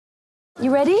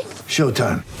You ready?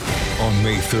 Showtime. On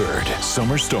May 3rd,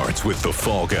 summer starts with The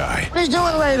Fall Guy. Let's do it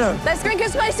later. Let's drink a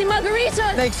spicy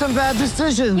margarita. Make some bad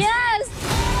decisions. Yes.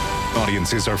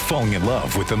 Audiences are falling in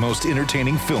love with the most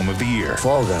entertaining film of the year.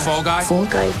 Fall Guy. Fall Guy? Fall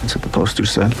Guy. That's what the poster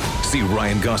said. See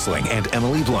Ryan Gosling and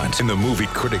Emily Blunt in the movie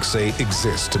critics say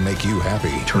exists to make you happy.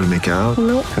 Trying to make it out?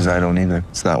 Nope. Because I don't either.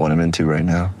 It's not what I'm into right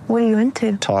now. What are you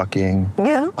into? Talking.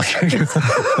 Yeah.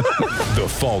 The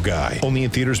Fall Guy. Only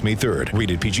in theaters May 3rd.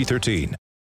 Rated PG-13.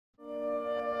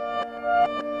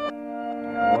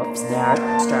 Whoops,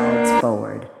 that strides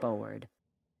forward.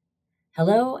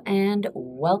 Hello and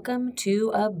welcome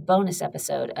to a bonus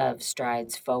episode of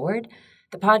Strides Forward,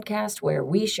 the podcast where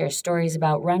we share stories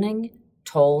about running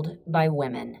told by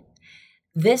women.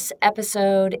 This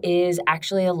episode is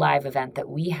actually a live event that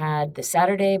we had the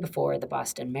Saturday before the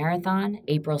Boston Marathon,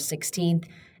 April 16th,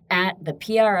 at the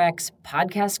PRX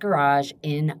Podcast Garage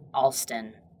in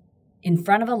Allston, in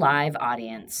front of a live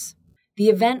audience. The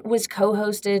event was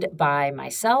co-hosted by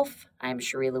myself. I'm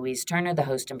Cherie Louise Turner, the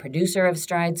host and producer of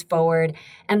Strides Forward,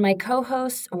 and my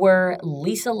co-hosts were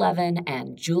Lisa Levin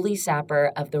and Julie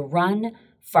Sapper of the Run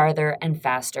Farther and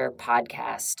Faster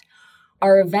podcast.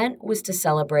 Our event was to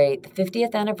celebrate the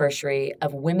 50th anniversary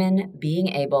of women being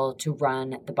able to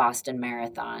run the Boston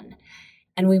Marathon.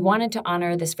 And we wanted to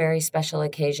honor this very special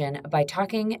occasion by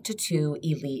talking to two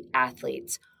elite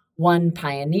athletes. One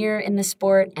pioneer in the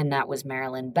sport, and that was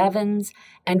Marilyn Bevans,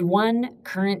 and one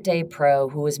current-day pro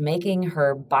who was making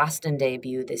her Boston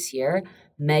debut this year,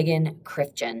 Megan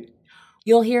Krifchen.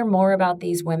 You'll hear more about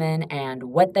these women and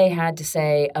what they had to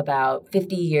say about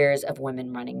 50 years of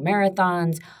women running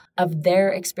marathons, of their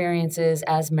experiences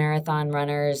as marathon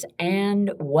runners,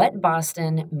 and what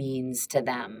Boston means to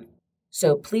them.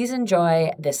 So please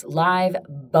enjoy this live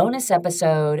bonus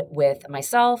episode with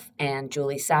myself and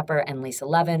Julie Sapper and Lisa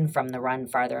Levin from the Run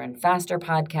Farther and Faster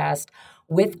podcast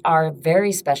with our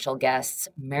very special guests,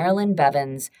 Marilyn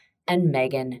Bevans and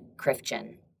Megan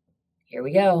Krifchen. Here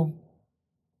we go.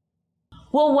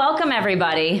 Well, welcome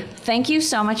everybody. Thank you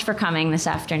so much for coming this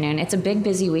afternoon. It's a big,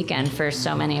 busy weekend for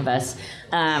so many of us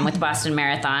with the Boston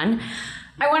Marathon.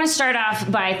 I want to start off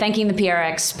by thanking the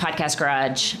PRX Podcast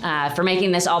Garage for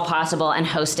making this all possible and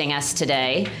hosting us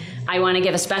today. I want to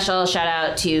give a special shout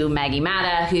out to Maggie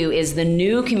Matta, who is the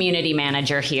new community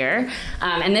manager here.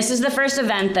 And this is the first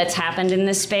event that's happened in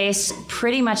this space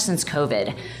pretty much since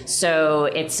COVID. So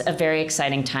it's a very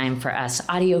exciting time for us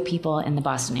audio people in the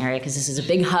Boston area because this is a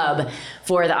big hub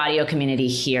for the audio community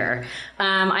here.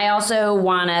 I also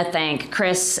want to thank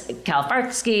Chris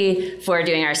Kalifarsky for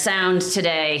doing our sound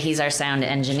today. He's our sound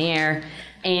engineer.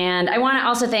 And I want to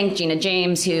also thank Gina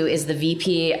James, who is the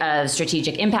VP of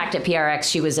Strategic Impact at PRX.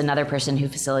 She was another person who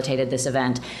facilitated this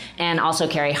event. And also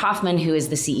Carrie Hoffman, who is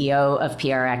the CEO of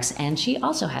PRX. And she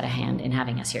also had a hand in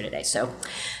having us here today. So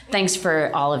thanks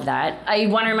for all of that. I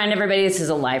want to remind everybody this is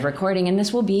a live recording, and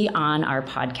this will be on our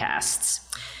podcasts.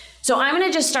 So I'm going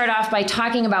to just start off by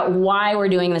talking about why we're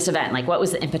doing this event. Like, what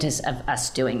was the impetus of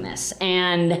us doing this?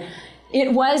 And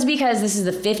it was because this is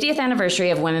the 50th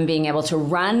anniversary of women being able to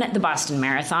run the Boston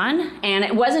Marathon. And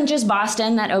it wasn't just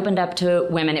Boston that opened up to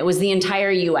women. It was the entire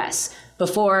U.S.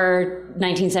 Before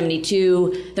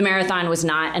 1972, the marathon was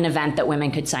not an event that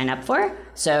women could sign up for.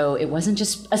 So it wasn't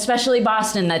just especially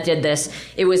Boston that did this.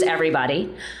 It was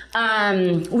everybody.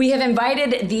 We have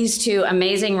invited these two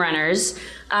amazing runners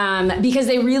because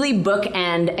they really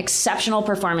bookend exceptional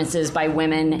performances by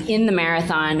women in the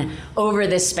marathon over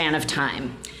this span of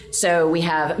time. So we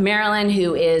have Marilyn,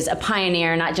 who is a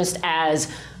pioneer, not just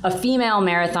as a female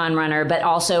marathon runner, but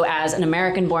also as an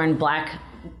American-born Black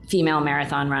female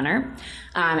marathon runner.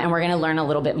 And we're going to learn a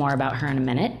little bit more about her in a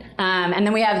minute. And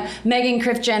then we have Megan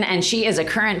Krifchen, and she is a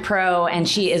current pro, and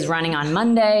she is running on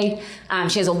Monday.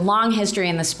 She has a long history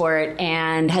in the sport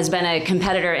and has been a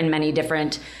competitor in many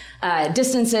different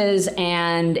distances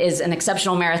and is an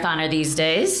exceptional marathoner these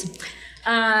days.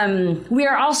 We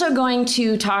are also going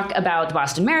to talk about the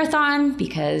Boston Marathon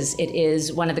because it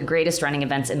is one of the greatest running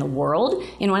events in the world,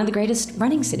 in one of the greatest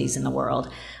running cities in the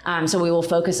world. So we will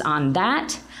focus on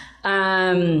that.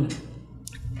 And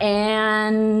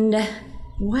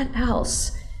what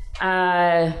else?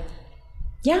 I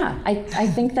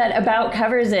think that about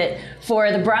covers it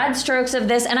for the broad strokes of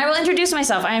this. And I will introduce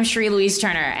myself. I am Cherie Louise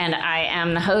Turner, and I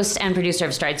am the host and producer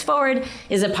of Strides Forward,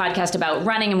 is a podcast about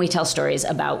running, and we tell stories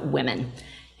about women.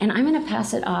 And I'm going to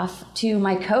pass it off to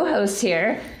my co-host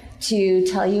here to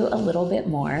tell you a little bit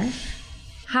more.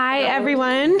 Hi,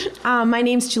 everyone. My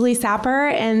name's Julie Sapper,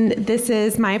 and this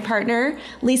is my partner,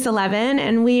 Lisa Levin,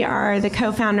 and we are the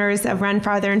co-founders of Run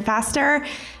Farther and Faster.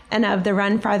 and of the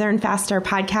Run Farther and Faster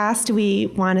podcast. We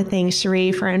want to thank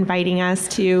Cherie for inviting us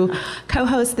to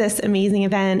co-host this amazing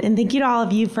event. And thank you to all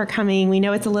of you for coming. We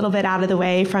know it's a little bit out of the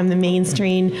way from the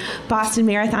mainstream Boston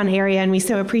Marathon area, and we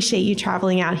so appreciate you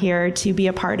traveling out here to be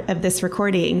a part of this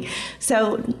recording.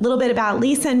 So a little bit about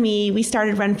Lisa and me. We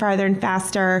started Run Farther and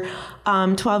Faster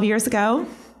 12 years ago.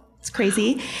 It's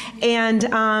crazy.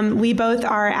 And we both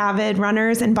are avid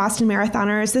runners and Boston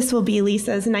Marathoners. This will be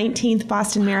Lisa's 19th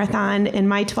Boston Marathon and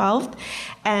my 12th.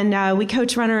 And we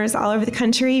coach runners all over the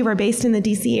country. We're based in the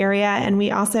DC area, and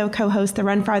we also co-host the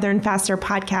Run Farther and Faster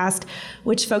podcast,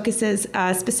 which focuses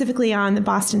specifically on the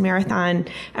Boston Marathon,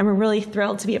 and we're really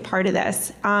thrilled to be a part of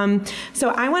this. So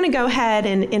I want to go ahead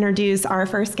and introduce our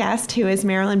first guest, who is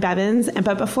Marilyn Bevans.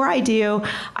 But before I do,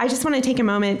 I just want to take a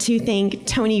moment to thank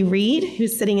Tony Reed,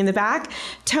 who's sitting in the back.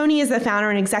 Tony is the founder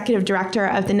and executive director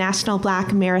of the National Black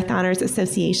Marathoners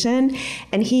Association,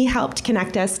 and he helped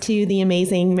connect us to the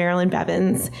amazing Marilyn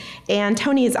Bevans. And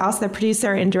Tony is also the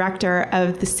producer and director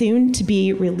of the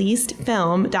soon-to-be-released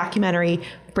film documentary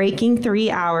Breaking 3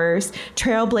 Hours,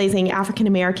 Trailblazing African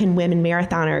American Women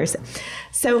Marathoners.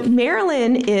 So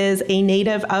Marilyn is a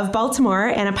native of Baltimore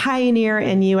and a pioneer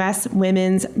in U.S.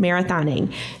 women's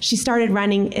marathoning. She started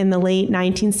running in the late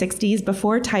 1960s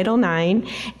before Title IX,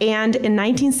 and in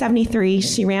 1973,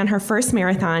 she ran her first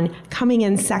marathon, coming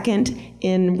in second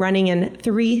in running in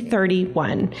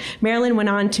 3:31. Marilyn went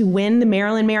on to win the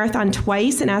Maryland Marathon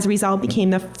twice, and as a result became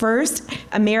the first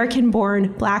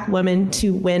American-born Black woman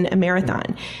to win a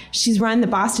marathon. She's run the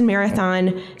Boston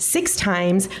Marathon 6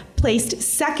 times, placed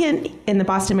second in the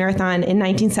Boston Marathon in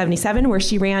 1977, where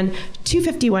she ran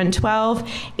 2:51:12,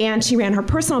 and she ran her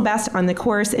personal best on the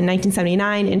course in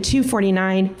 1979 in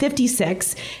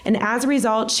 2:49:56. And as a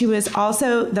result, she was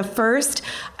also the first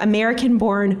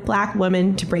American-born Black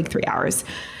woman to break 3 hours.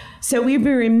 So we'd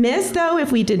be remiss, though,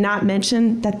 if we did not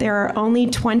mention that there are only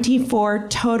 24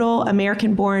 total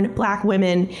American-born Black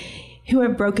women who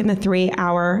have broken the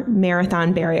 3-hour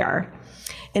marathon barrier.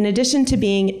 In addition to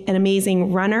being an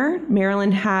amazing runner,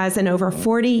 Marilyn has an over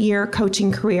 40-year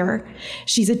coaching career.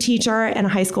 She's a teacher and a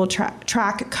high school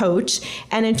track coach.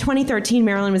 And in 2013,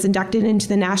 Marilyn was inducted into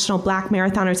the National Black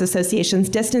Marathoners Association's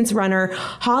Distance Runner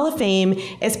Hall of Fame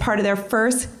as part of their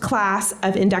first class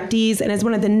of inductees, and is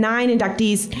one of the 9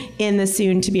 inductees in the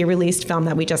soon-to-be-released film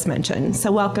that we just mentioned. So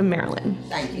welcome, Marilyn.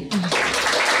 Thank you.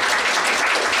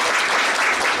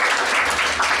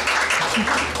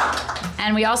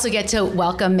 And we also get to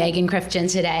welcome Megan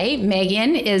Krifchen today.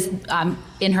 Megan is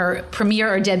in her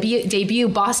premiere or debut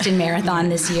Boston Marathon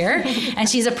this year, and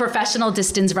she's a professional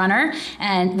distance runner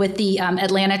and with the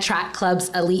Atlanta Track Club's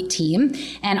elite team,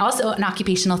 and also an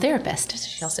occupational therapist.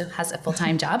 She also has a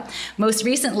full-time job. Most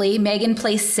recently, Megan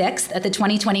placed 6th at the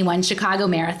 2021 Chicago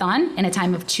Marathon in a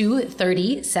time of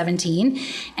 2:30:17,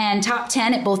 and top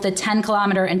 10 at both the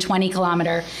 10-kilometer and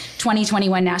 20-kilometer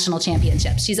 2021 National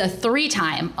Championships. She's a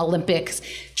 3-time Olympics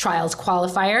trials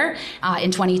qualifier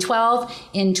in 2012,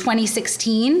 in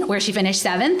 2016, where she finished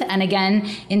 7th, and again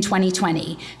in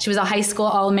 2020. She was a high school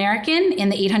All-American in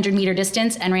the 800-meter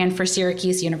distance and ran for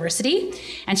Syracuse University.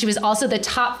 And she was also the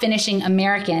top finishing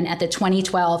American at the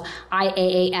 2012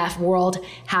 IAAF World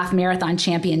Half Marathon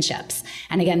Championships.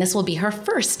 And again, this will be her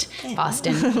first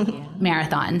Boston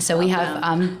Marathon. So we have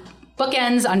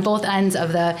bookends on both ends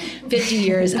of the 50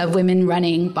 years of women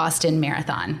running Boston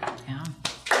Marathon. Yeah.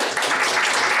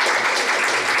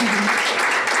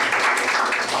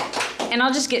 And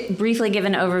I'll just briefly give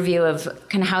an overview of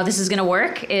kind of how this is going to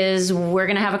work. Is we're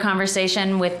going to have a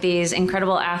conversation with these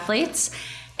incredible athletes,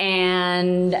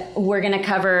 and we're going to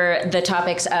cover the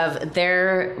topics of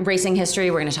their racing history.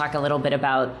 We're going to talk a little bit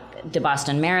about the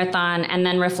Boston Marathon, and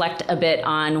then reflect a bit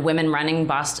on women running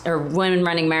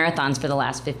marathons for the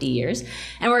last 50 years.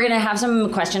 And we're going to have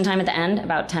some question time at the end,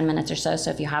 about 10 minutes or so.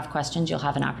 So if you have questions, you'll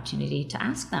have an opportunity to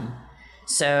ask them.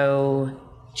 So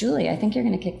Julie, I think you're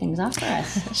going to kick things off for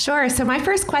us. Sure. So my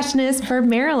first question is for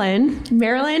Marilyn.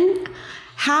 Marilyn,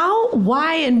 how,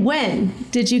 why, and when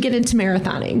did you get into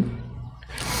marathoning?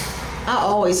 I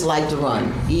always liked to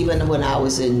run, even when I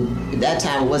was at that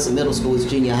time it wasn't middle school, it was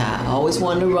junior high. I always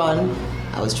wanted to run.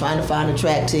 I was trying to find a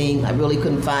track team. I really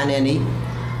couldn't find any.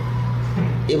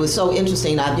 It was so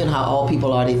interesting. You know how all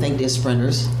people are, they think they're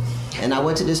sprinters. And I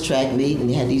went to this track meet, and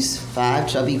they had these 5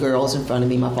 chubby girls in front of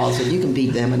me. My father said, "You can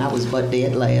beat them," and I was butt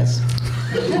dead last.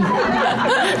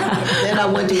 Then I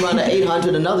went to run an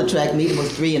 800, another track meet. It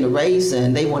was 3 in the race,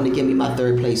 and they wanted to give me my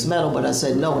 3rd place medal, but I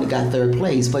said, "No, I got 3rd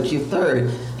place, but you're 3rd.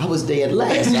 I was dead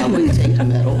last, so I wouldn't take the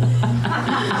medal.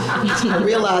 I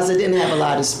realized I didn't have a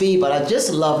lot of speed, but I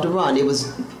just loved to run. It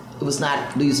was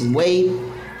not losing weight.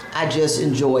 I just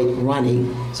enjoyed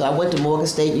running. So I went to Morgan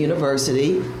State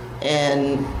University,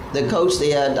 and the coach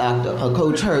there,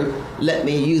 Coach Hurt, let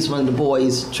me use one of the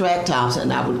boys' track tops,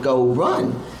 and I would go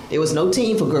run. There was no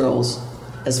team for girls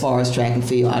as far as track and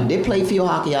field. I did play field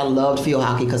hockey. I loved field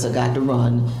hockey because I got to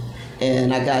run,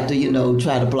 and I got to,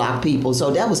 try to block people.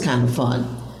 So that was kind of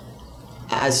fun.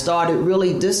 I started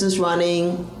really distance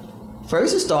running.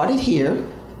 First, it started here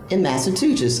in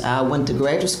Massachusetts. I went to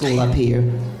graduate school up here,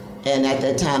 and at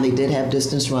that time they did have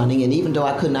distance running. And even though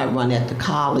I could not run at the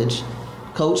college,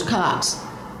 Coach Cox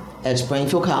at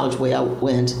Springfield College, where I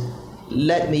went,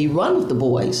 let me run with the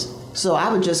boys. So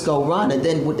I would just go run, and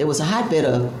then there was a hotbed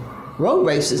of road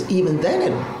races even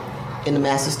then in the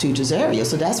Massachusetts area.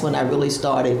 So that's when I really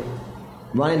started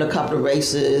running a couple of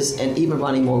races and even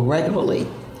running more regularly.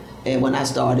 And when I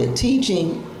started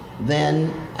teaching,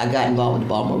 then I got involved with the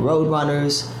Baltimore Road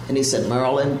Runners, and they said,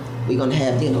 Maryland, we're going to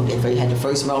have, they had the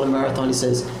first Maryland Marathon. He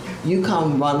says, you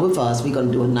come run with us. We're going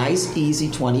to do a nice, easy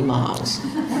 20 miles.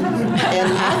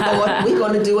 And I thought, we're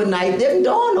going to do a nice, didn't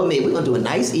dawn on me. We're going to do a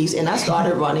nice, easy. And I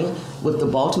started running with the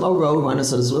Baltimore Road Runners.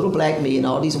 So this little black me and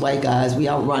all these white guys, we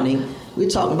out running. We're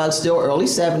talking about still early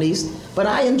 70s, but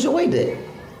I enjoyed it.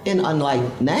 And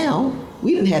unlike now,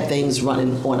 we didn't have things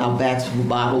running on our backs with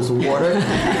bottles of water.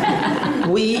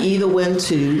 We either went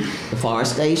to the fire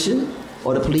station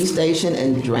or the police station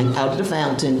and drank out of the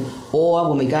fountain, or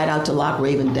when we got out to Loch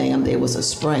Raven Dam, there was a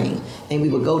spring, and we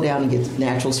would go down and get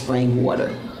natural spring water,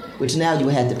 which now you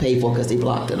would have to pay for because they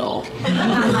blocked it all.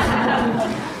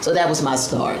 So that was my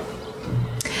start.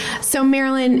 So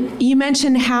Marilyn, you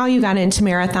mentioned how you got into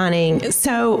marathoning.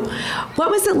 So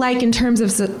what was it like in terms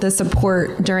of the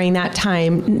support during that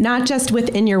time, not just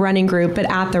within your running group, but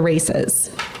at the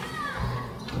races?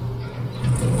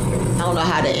 I don't know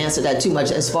how to answer that too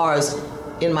much. As far as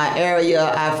in my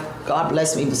area, God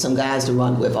bless me with some guys to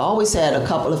run with. I always had a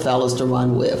couple of fellows to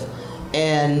run with.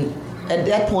 And at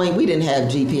that point, we didn't have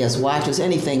GPS watches,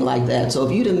 anything like that. So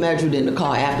if you didn't measure it in the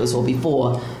car after us or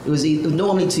before, it was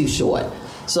normally too short.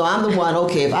 So I'm the one,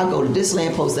 okay, if I go to this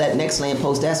lamppost, that next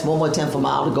lamppost, that's one more 10th of a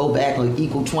mile to go back or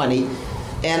equal 20.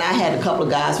 And I had a couple of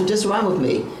guys who just run with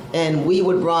me. And we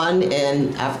would run,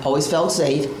 and I've always felt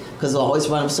safe because I always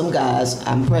run with some guys.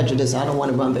 I'm prejudiced. I don't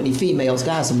want to run with any females.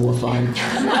 Guys are more fun.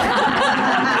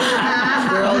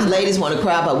 Girls, ladies want to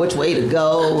cry about which way to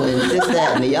go and this,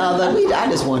 that, and the other. I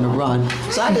just want to run.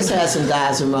 So I just had some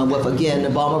guys to run with. Again, the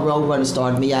Baltimore Road Runners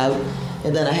started me out.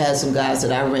 And then I had some guys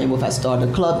that I ran with. I started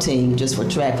a club team just for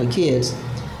track for kids.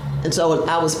 And so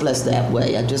I was blessed that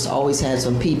way. I just always had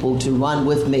some people to run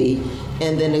with me.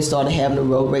 And then they started having the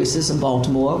road races in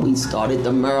Baltimore. We started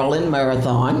the Maryland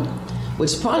Marathon,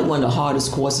 which is probably one of the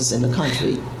hardest courses in the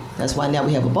country. That's why now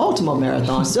we have a Baltimore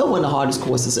Marathon, still one of the hardest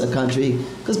courses in the country,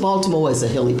 because Baltimore is a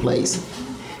hilly place.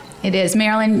 It is.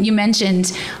 Marilyn, you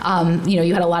mentioned,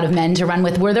 you had a lot of men to run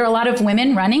with. Were there a lot of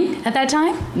women running at that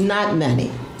time? Not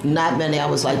many. I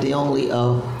was like the only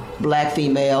black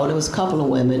female. There was a couple of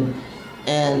women,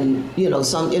 and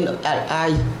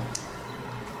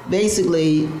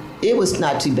basically it was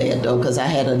not too bad though, because I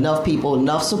had enough people,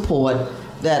 enough support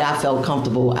that I felt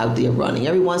comfortable out there running.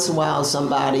 Every once in a while,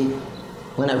 somebody,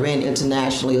 when I ran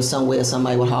internationally or somewhere,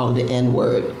 somebody would holler the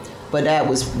N-word, but that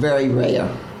was very rare.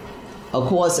 Of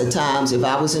course, at times, if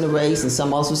I was in a race and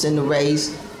someone else was in the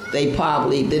race, they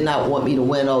probably did not want me to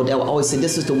win. They would always say,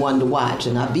 this is the one to watch.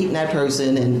 And I've beaten that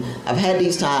person, and I've had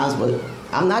these times, but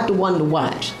I'm not the one to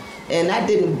watch. And that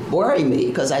didn't worry me,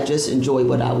 because I just enjoyed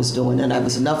what I was doing. And there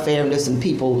was enough fairness and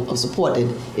people of support that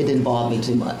it didn't bother me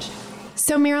too much.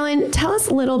 So Marilyn, tell us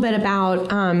a little bit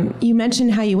about, you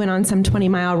mentioned how you went on some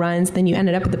 20-mile runs, then you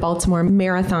ended up at the Baltimore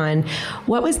Marathon.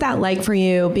 What was that like for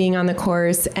you, being on the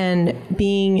course and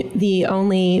being the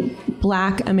only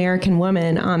Black American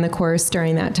woman on the course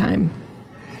during that time?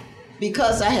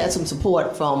 Because I had some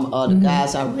support from the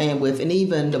guys I ran with, and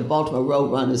even the Baltimore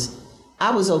Road Runners,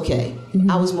 I was okay.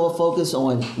 I was more focused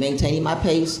on maintaining my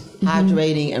pace,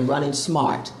 hydrating, and running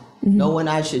smart. Know when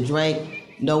I should drink,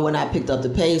 know when I picked up the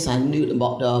pace. I knew the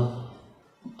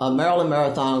Maryland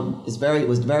Marathon was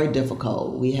very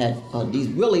difficult. We had these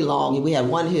really long, we had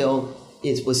one hill,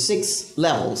 it was 6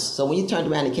 levels. So when you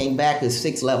turned around and came back, it's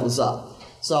 6 levels up.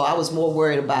 So I was more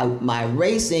worried about my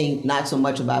racing, not so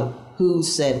much about who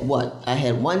said what. I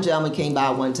had one gentleman came by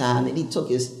one time, and he took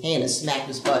his hand and smacked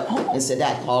his butt and said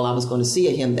that's all I was going to see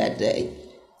of him that day.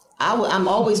 I'm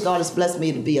always, God has blessed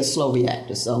me to be a slow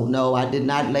reactor. So no, I did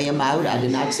not lay him out. I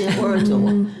did not say a word to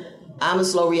him. I'm a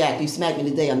slow reactor. You smack me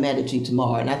today, I'm mad at you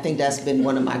tomorrow. And I think that's been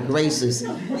one of my graces,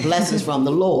 blessings from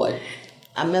the Lord.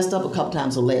 I messed up a couple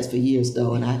times the last few years,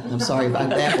 though, and I'm sorry about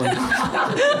that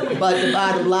one. But the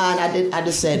bottom line, I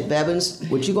just said, Bevins,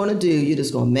 what you're going to do, you're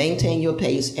just going to maintain your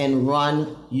pace and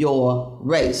run your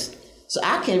race. So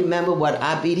I can't remember whether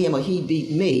I beat him or he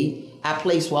beat me. I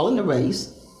placed well in the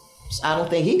race. I don't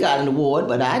think he got an award,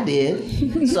 but I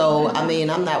did. So, I mean,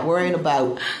 I'm not worrying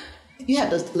about, you have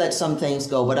to let some things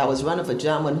go. But I was running for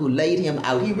John who laid him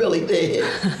out. He really did.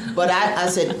 But I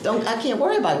said, I can't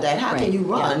worry about that. How can you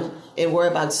run and worry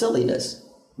about silliness?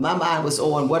 My mind was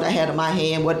on what I had in my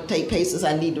hand, what paces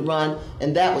I need to run,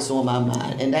 and that was on my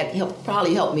mind. And that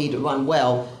probably helped me to run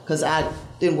well because I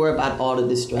didn't worry about all the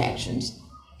distractions.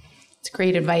 It's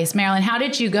great advice. Marilyn, how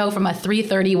did you go from a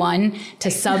 3:31 to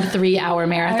sub 3 hour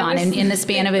marathon in the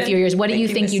span of a few years? What do you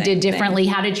think you did differently?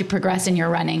 How did you progress in your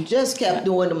running? Just kept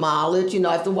doing the mileage. You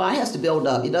know, after a while, it has to build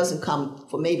up. It doesn't come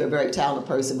for maybe a very talented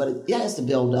person, but it has to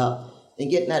build up and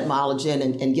getting that mileage in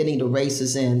and getting the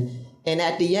races in. And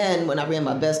at the end, when I ran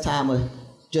my best time was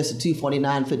just a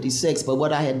 2:49.56, but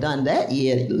what I had done that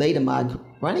year, late in my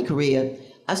running career,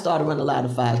 I started running a lot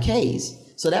of 5Ks.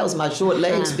 So that was my short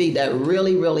leg speed that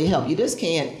really, really helped. You just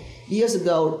can't. Years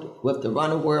ago, with the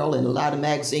running world and a lot of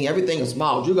magazines, everything is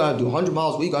miles. You got to do 100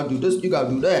 miles, we got to do this, you got to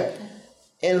do that.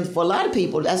 And for a lot of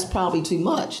people, that's probably too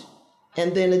much.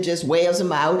 And then it just wears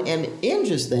them out and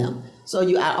injures them. So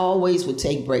I always would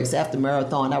take breaks. After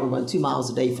marathon, I would run 2 miles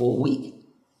a day for a week.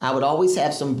 I would always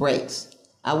have some breaks.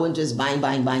 I wouldn't just bang,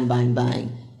 bang, bang, bang,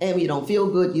 bang. And when you don't feel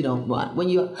good, you don't run. When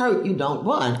you're hurt, you don't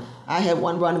run. I had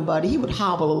one running buddy, he would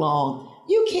hobble along.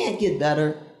 You can't get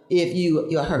better if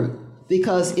you're hurt,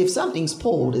 because if something's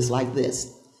pulled, it's like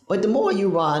this. But the more you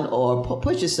run or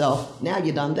push yourself, now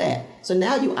you've done that. So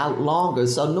now you're out longer.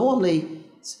 So normally,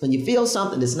 when you feel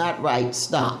something that's not right,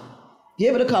 stop.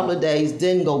 Give it a couple of days,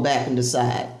 then go back and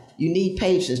decide. You need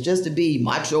patience just to be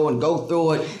macho and go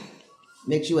through it.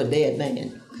 Makes you a dead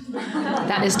man.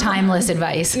 That is timeless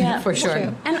advice, for sure.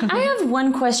 True. And I have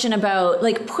one question about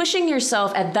pushing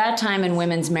yourself at that time in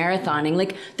women's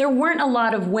marathoning. There weren't a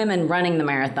lot of women running the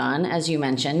marathon, as you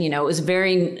mentioned. It was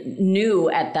very new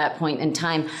at that point in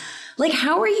time.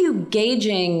 How are you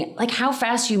gauging how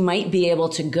fast you might be able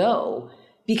to go?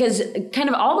 Because kind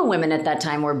of all the women at that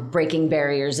time were breaking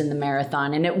barriers in the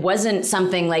marathon. And it wasn't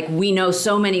something we know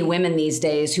so many women these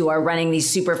days who are running these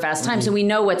super fast times. So we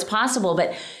know what's possible.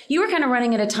 But you were kind of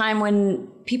running at a time when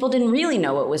people didn't really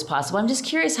know what was possible. I'm just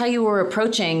curious how you were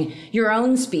approaching your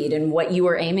own speed and what you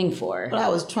were aiming for. Well, I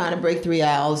was trying to break 3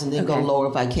 hours and then go lower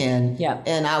if I can. Yeah.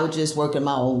 And I would just work at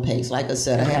my own pace. Like I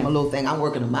said, I had my little thing. I'm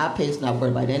working at my pace, not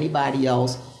worried about anybody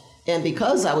else. And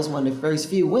because I was one of the first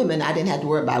few women, I didn't have to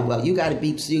worry about, you got to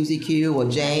beat Susie Q or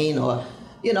Jane or,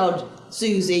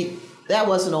 Susie. That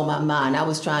wasn't on my mind. I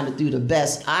was trying to do the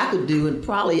best I could do. And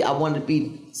probably I wanted to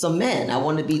beat some men. I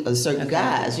wanted to beat certain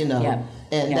guys, Yeah.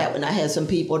 And that when I had some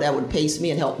people that would pace me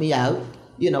and help me out,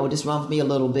 just run for me a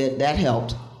little bit, that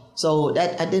helped. So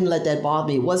that I didn't let that bother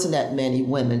me. It wasn't that many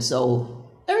women. So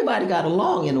everybody got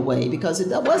along in a way because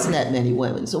there wasn't that many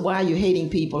women. So why are you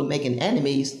hating people and making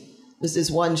enemies? There's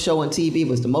this one show on TV,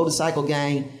 was the Motorcycle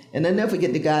Gang. And I'll never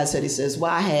forget the guy said, he says,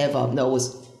 why have,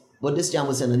 this John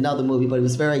was in another movie, but it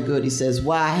was very good. He says,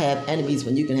 why have enemies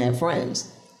when you can have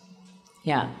friends?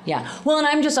 Yeah. Well, and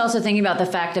I'm just also thinking about the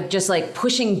fact of just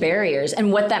pushing barriers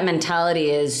and what that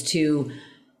mentality is to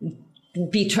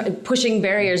be pushing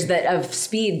barriers of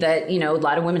speed that, a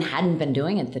lot of women hadn't been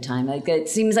doing at the time. It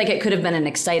seems like it could have been an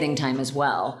exciting time as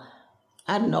well.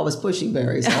 I didn't know I was pushing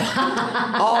barriers.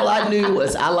 All I knew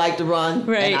was I like to run,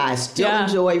 and I still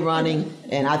enjoy running.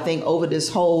 And I think over this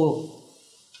whole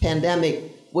pandemic,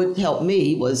 what helped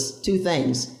me was 2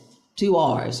 things, 2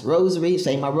 R's, rosary,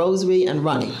 say my rosary, and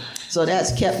running. So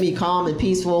that's kept me calm and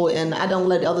peaceful, and I don't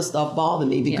let other stuff bother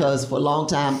me because for a long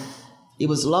time, it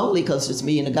was lonely because it's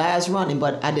me and the guys running,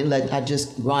 but I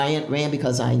just ran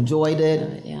because I enjoyed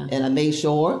it. And I made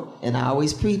sure, and I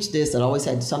always preached this, that I always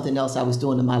had something else I was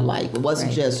doing in my life. It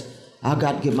wasn't just, I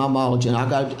got to get my mileage in.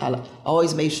 I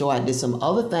always made sure I did some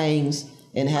other things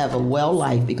and have a well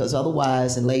life, because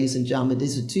otherwise, and ladies and gentlemen,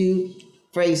 these are 2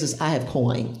 phrases I have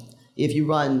coined. If you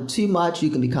run too much, you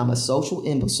can become a social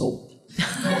imbecile.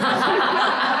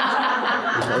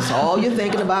 Because all you're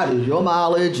thinking about is your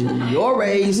mileage and your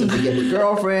race, and you get your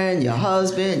girlfriend, your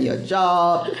husband, your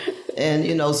job, and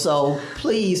so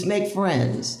please make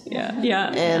friends. And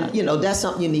that's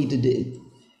something you need to do.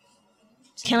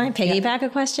 Can I piggyback a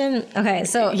question? Okay,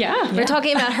 so we're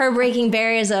talking about her breaking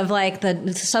barriers of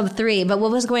the sub 3, but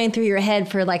what was going through your head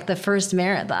for the first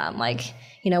marathon?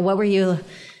 What were you?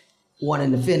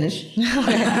 Wanting to finish.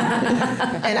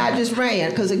 And I just ran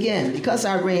because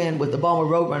I ran with the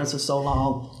Baltimore Roadrunners for so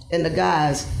long, and the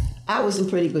guys, I was in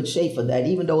pretty good shape for that,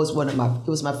 even though it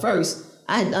was my first.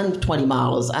 I had done 20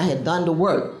 miles. I had done the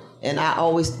work. And I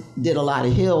always did a lot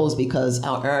of hills because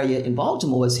our area in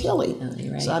Baltimore is hilly.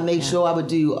 Right. So I made sure I would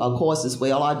do courses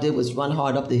where all I did was run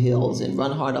hard up the hills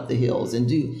and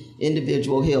do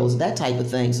individual hills, that type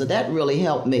of thing. So that really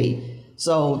helped me.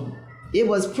 So it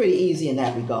was pretty easy in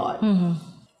that regard. Mm-hmm.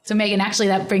 So Megan, actually,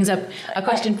 that brings up a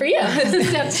question for you.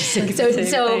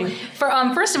 so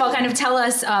first of all, kind of tell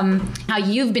us how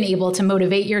you've been able to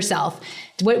motivate yourself.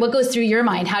 What goes through your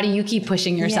mind? How do you keep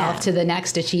pushing yourself to the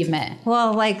next achievement?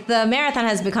 Well, like the marathon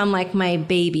has become like my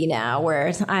baby now,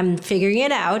 where I'm figuring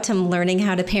it out. I'm learning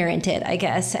how to parent it, I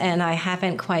guess. And I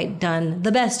haven't quite done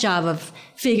the best job of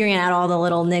figuring out all the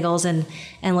little niggles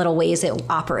and little ways it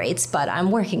operates, but I'm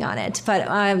working on it. But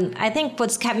I think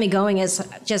what's kept me going is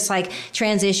just like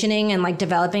transitioning and like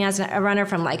developing as a runner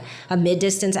from like a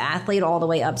mid-distance athlete all the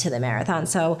way up to the marathon.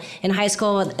 So in high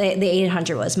school, the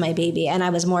 800 was my baby, and I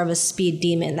was more of a speed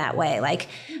demon that way. Like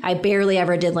I barely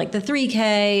ever did like the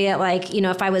 3K. Like, you know,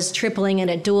 if I was tripling in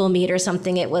a dual meet or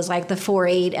something, it was like the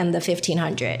 4.8 and the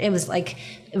 1500. It was like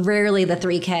rarely the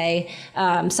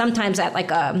 3K. Sometimes at like,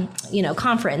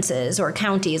 conferences or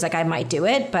counties, like I might do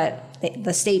it, but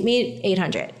the state meet,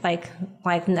 800, like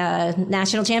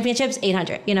national championships,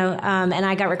 800, and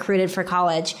I got recruited for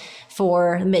college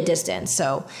for mid distance.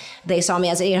 So they saw me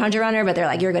as an 800 runner, but they're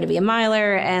like, you're going to be a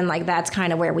miler. And like, that's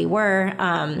kind of where we were.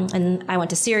 And I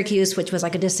went to Syracuse, which was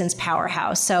like a distance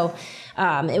powerhouse. So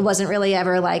it wasn't really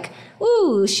ever like,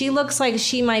 ooh, she looks like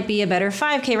she might be a better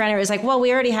 5K runner. It was like, well,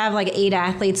 we already have like 8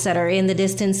 athletes that are in the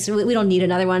distance. We don't need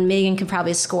another one. Megan could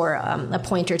probably score a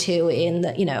point or two in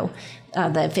the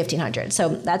 1500. So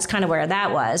that's kind of where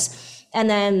that was. And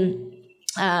then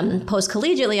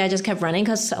post-collegiately, I just kept running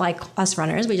because like us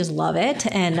runners, we just love it.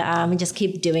 And we just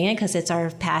keep doing it because it's our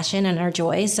passion and our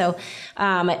joy. So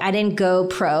I didn't go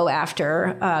pro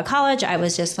after college. I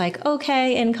was just like,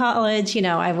 okay, in college,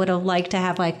 I would have liked to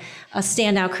have like a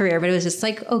standout career, but it was just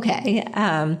like, okay.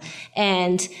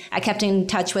 And I kept in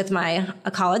touch with my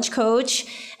college coach,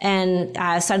 and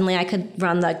suddenly I could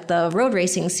run the road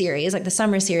racing series, like the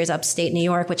summer series upstate New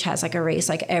York, which has like a race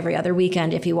like every other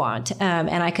weekend if you want.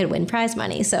 And I could win prize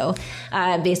money. So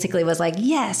basically was like,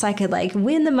 yes, I could like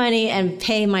win the money and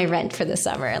pay my rent for the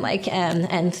summer, like,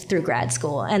 and through grad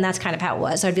school. And that's kind of how it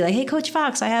was. So I'd be like, hey, Coach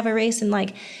Fox, I have a race in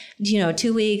like,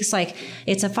 2 weeks, like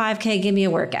it's a 5K, give me a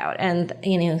workout. And,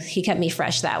 he kept me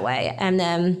fresh that way. And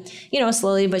then,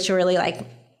 slowly but surely, like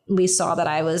we saw that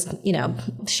I was,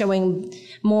 showing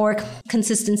more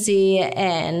consistency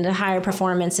and higher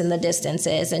performance in the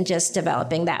distances and just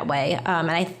developing that way. And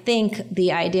I think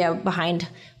the idea behind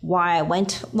why I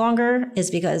went longer is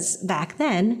because back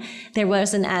then there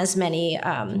wasn't as many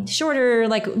shorter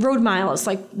like road miles.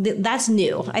 Like that's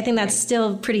new. I think that's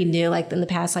still pretty new, like in the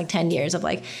past like 10 years of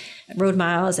like road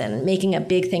miles and making a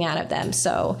big thing out of them.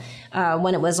 So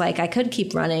when it was like I could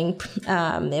keep running,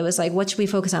 it was like, what should we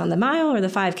focus on, the mile or the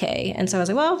 5K? And so I was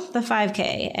like, well, the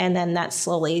 5K. And then that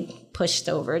slowly pushed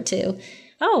over to,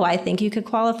 oh, I think you could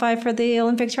qualify for the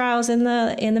Olympic trials in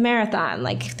the marathon,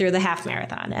 like through the half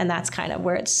marathon. And that's kind of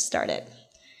where it started.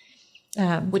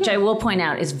 Which I will point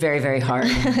out is very, very hard.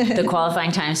 The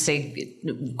qualifying times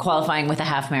to qualifying with a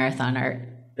half marathon are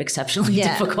exceptionally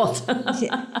difficult.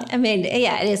 I mean,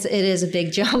 it is a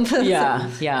big jump.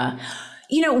 Yeah.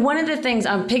 One of the things,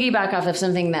 piggyback off of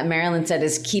something that Marilyn said,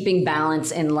 is keeping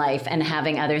balance in life and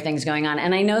having other things going on.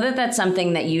 And I know that that's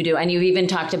something that you do. And you've even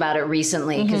talked about it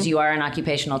recently because you are an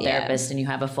occupational therapist and you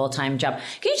have a full-time job.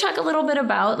 Can you talk a little bit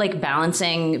about like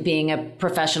balancing being a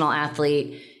professional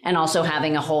athlete and also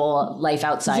having a whole life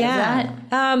outside of that?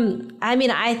 I mean,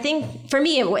 I think for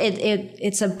me,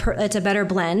 it's a better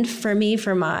blend for me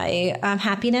for my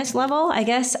happiness level, I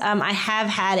guess. I have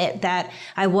had it that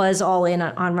I was all in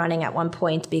on running at one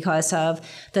point because of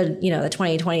the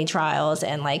 2020 trials,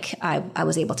 and like I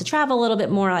was able to travel a little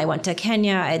bit more. I went to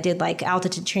Kenya. I did like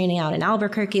altitude training out in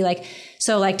Albuquerque.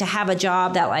 So to have a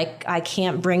job that like I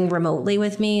can't bring remotely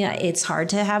with me, it's hard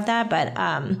to have that. But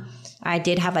I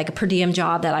did have like a per diem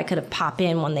job that I could have pop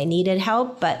in when they needed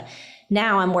help, but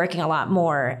now I'm working a lot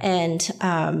more. And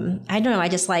I don't know, I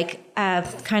just like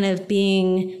kind of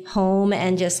being home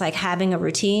and just like having a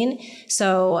routine.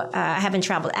 So I haven't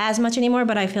traveled as much anymore,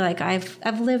 but I feel like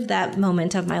I've lived that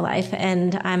moment of my life,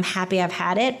 and I'm happy I've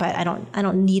had it, but I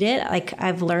don't need it. Like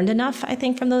I've learned enough, I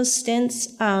think, from those stints.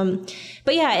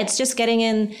 But yeah, it's just getting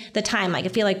in the time. Like I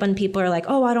feel like when people are like,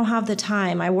 oh, I don't have the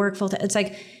time, I work full time. It's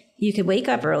like, you could wake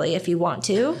up early if you want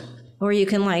to, or you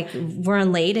can like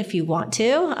run late if you want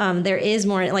to. There is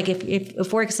more, like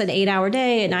if work's an 8-hour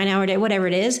day, a 9-hour day, whatever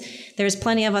it is, there's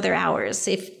plenty of other hours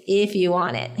if you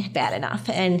want it bad enough.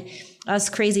 And us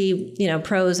crazy,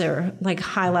 pros or like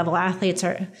high level athletes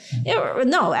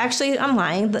no, actually I'm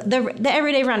lying. The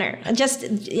everyday runner, just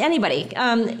anybody,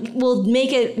 will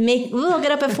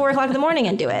get up at 4:00 in the morning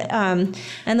and do it.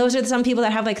 And those are some people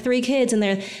that have like 3 kids and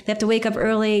they have to wake up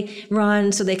early,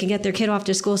 run so they can get their kid off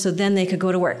to school so then they could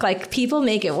go to work. Like people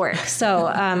make it work. So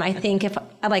I think if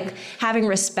like having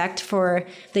respect for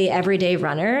the everyday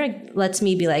runner lets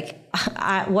me be like,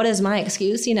 what is my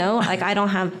excuse? Like I don't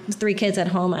have 3 kids at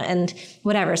home and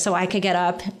whatever. So I could get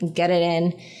up, get it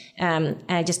in. And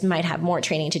I just might have more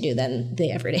training to do than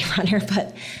the everyday runner.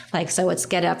 But like, so it's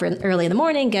get up early in the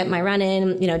morning, get my run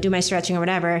in, do my stretching or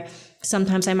whatever.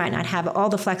 Sometimes I might not have all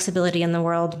the flexibility in the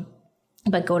world,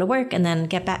 but go to work and then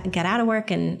get out of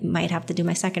work and might have to do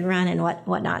my second run and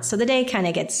whatnot. So the day kind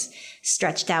of gets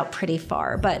stretched out pretty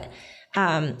far, but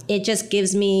it just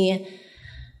gives me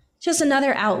just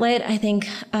another outlet. I think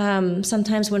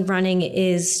sometimes when running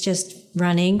is just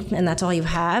running and that's all you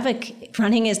have, like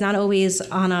running is not always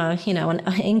on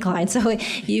an incline. So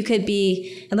you could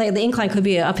be, like the incline could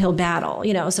be an uphill battle,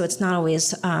 so it's not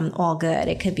always all good.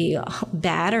 It could be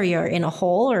bad or you're in a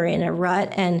hole or in a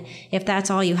rut. And if that's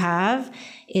all you have,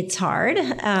 it's hard.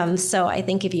 So I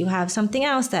think if you have something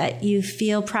else that you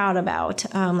feel proud about,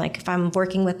 like if I'm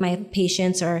working with my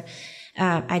patients or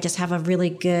I just have a really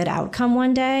good outcome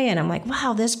one day and I'm like,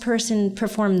 wow, this person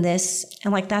performed this.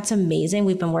 And like, that's amazing.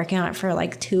 We've been working on it for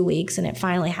like 2 weeks and it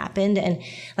finally happened. And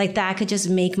like that could just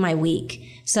make my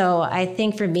week. So I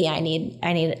think for me, I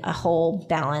need a whole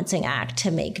balancing act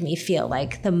to make me feel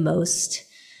like the most,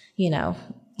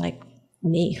 like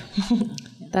me.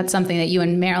 That's something that you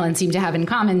and Marilyn seem to have in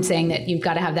common, saying that you've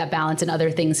got to have that balance in other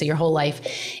things so your whole life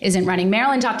isn't running.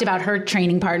 Marilyn talked about her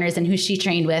training partners and who she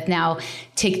trained with. Now,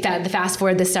 take the fast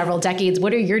forward the several decades. What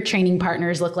do your training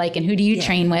partners look like and who do you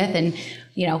train with? And,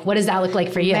 what does that look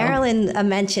like for you? Marilyn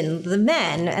mentioned the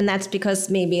men, and that's because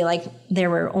maybe like there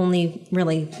were only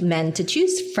really men to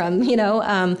choose from, she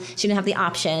didn't have the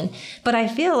option. But I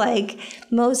feel like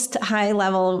most high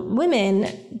level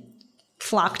women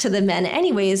flock to the men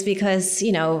anyways because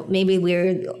maybe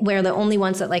we're the only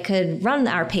ones that like could run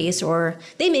our pace or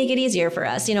they make it easier for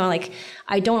us. Like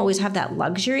I don't always have that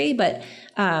luxury, but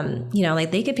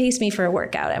like they could pace me for a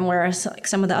workout, and whereas like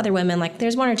some of the other women, like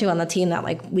there's 1 or 2 on the team that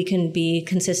like we can be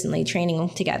consistently training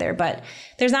together, but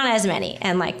there's not as many.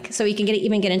 And like so we can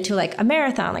even get into like a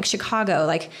marathon like Chicago,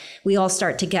 like we all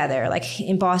start together. Like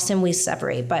in Boston we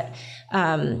separate, but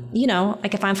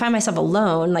like if I find myself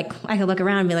alone, like I could look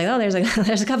around and be like, oh,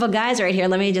 there's a couple of guys right here.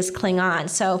 Let me just cling on.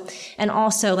 So, and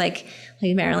also like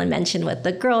Marilyn mentioned with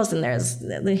the girls and there's,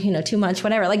 too much,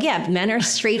 whatever. Like, yeah, men are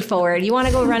straightforward. You want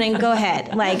to go running, go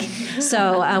ahead. Like,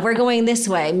 so we're going this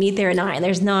way, meet there at 9.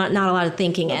 There's not a lot of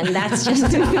thinking. And that's just,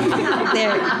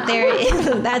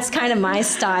 that's kind of my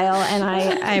style. And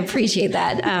I appreciate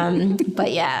that.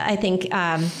 But yeah, I think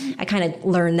I kind of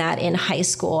learned that in high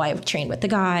school. I trained with the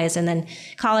guys, and then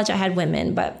college I had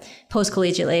women, but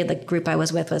post-collegiately, the group I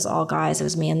was with was all guys. It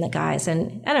was me and the guys.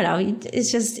 And I don't know,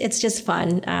 it's just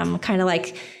fun. Kind of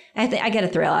like, I get a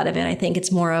thrill out of it. I think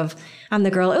it's more of, I'm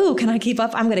the girl, oh, can I keep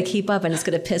up? I'm going to keep up and it's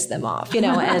going to piss them off,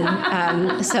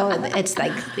 and so it's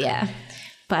like, yeah.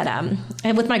 But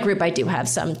and with my group, I do have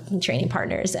some training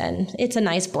partners and it's a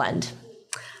nice blend.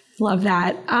 Love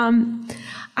that.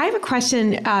 I have a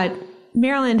question.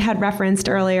 Marilyn had referenced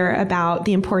earlier about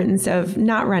the importance of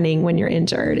not running when you're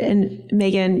injured. And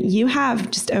Megan, you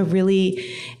have just a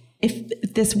really, if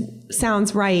this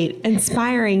sounds right,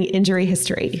 inspiring injury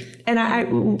history. And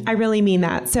I really mean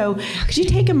that. So could you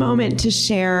take a moment to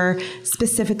share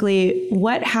specifically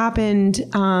what happened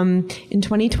in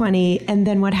 2020 and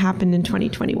then what happened in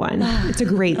 2021? It's a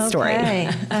great story.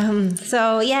 Okay.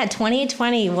 So yeah,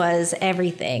 2020 was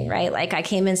everything, right? Like I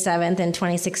came in 7th in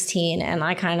 2016 and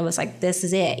I kind of was like, this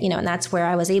is it, and that's where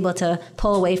I was able to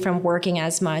pull away from working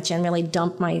as much and really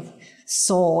dump my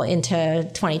soul into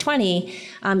 2020,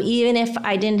 even if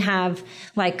I didn't have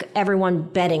like everyone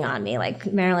betting on me. Like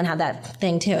Marilyn had that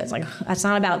thing too. It's like, it's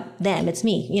not about them, it's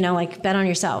me, like bet on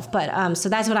yourself. But so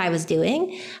that's what I was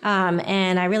doing.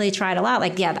 And I really tried a lot.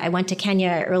 Like, yeah, I went to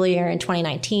Kenya earlier in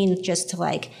 2019 just to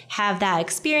like have that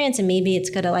experience, and maybe it's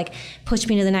going to like push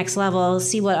me to the next level,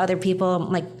 see what other people,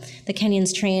 like the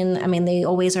Kenyans train. I mean, they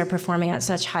always are performing at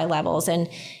such high levels. And,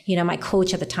 my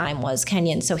coach at the time was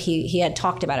Kenyan. So he had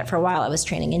talked about it for a while. I was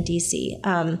training in DC.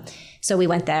 So we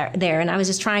went there and I was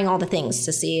just trying all the things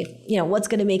to see, what's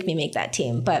going to make me make that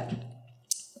team. But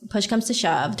push comes to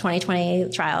shove, 2020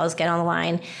 trials, get on the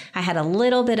line. I had a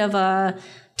little bit of a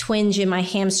twinge in my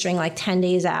hamstring, like 10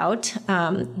 days out.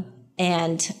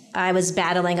 And I was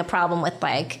battling a problem with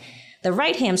like the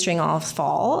right hamstring off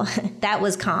fall. That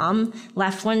was calm.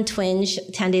 Left one twinge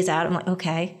 10 days out. I'm like,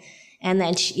 okay. And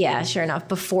then, yeah, sure enough,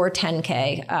 before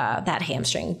 10K, that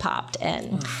hamstring popped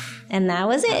and that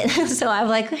was it. So I'm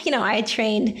like, I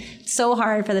trained so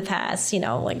hard for the past,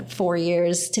 like 4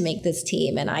 years to make this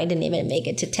team, and I didn't even make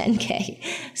it to 10K.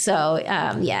 So,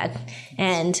 yeah.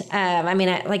 And,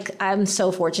 I'm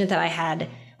so fortunate that I had,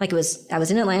 I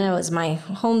was in Atlanta, it was my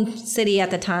home city at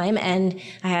the time, and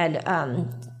I had,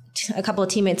 a couple of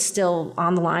teammates still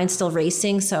on the line, still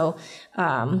racing. So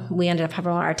we ended up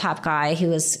having our top guy he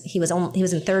was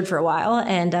in third for a while,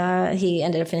 and he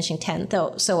ended up finishing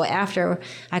 10th. So after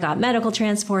I got medical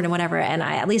transport and whatever, and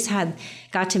I at least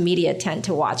got to media tent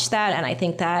to watch that, and I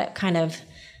think that kind of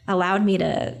allowed me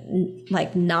to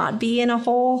not be in a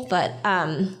hole. But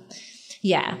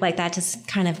yeah, that just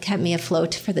kind of kept me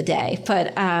afloat for the day.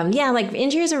 But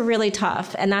injuries are really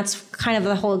tough. And that's kind of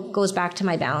the whole goes back to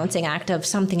my balancing act of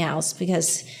something else,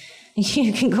 because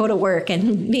you can go to work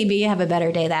and maybe you have a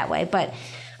better day that way. But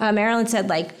Marilyn said,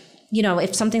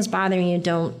 if something's bothering you,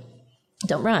 don't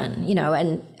run,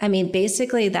 and I mean,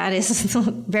 basically that is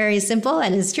very simple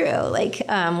and is true.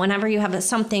 Whenever you have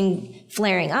something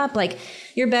flaring up,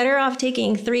 you're better off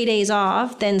taking 3 days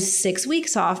off than 6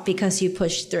 weeks off because you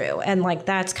pushed through. And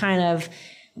that's kind of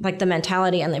the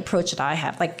mentality and the approach that I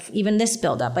have. Even this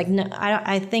buildup,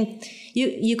 I think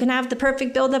you can have the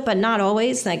perfect buildup, but not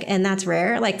always. And that's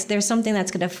rare. There's something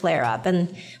that's going to flare up.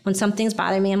 And when something's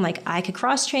bothering me, I'm I could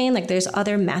cross train. There's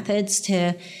other methods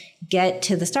to get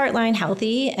to the start line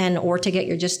healthy or to get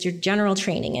your general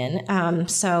training in.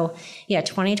 So yeah,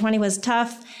 2020 was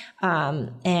tough.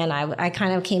 And I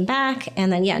kind of came back,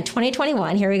 and then, in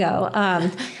 2021, here we go.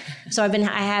 So I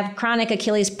have chronic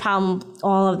Achilles problem,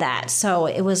 all of that. So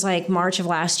it was March of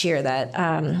last year that,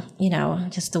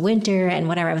 just the winter and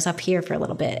whatever, I was up here for a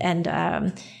little bit. And,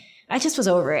 I just was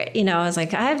over it. I was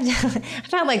I've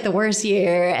had the worst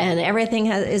year, and everything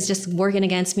is just working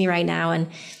against me right now. And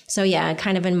so, yeah,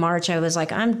 kind of in March, I was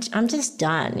I'm just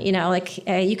done.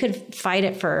 You could fight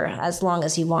it for as long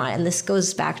as you want. And this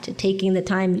goes back to taking the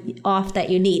time off that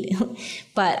you need.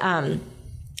 But, and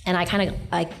I kind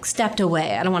of stepped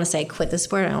away. I don't want to say quit the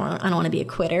sport. I don't want to be a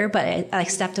quitter, but I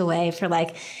stepped away for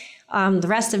the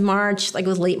rest of March, it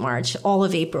was late March, all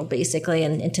of April, basically,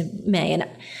 and into May. And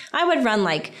I would run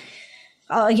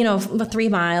 3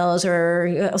 miles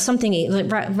or something,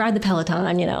 ride the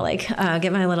Peloton,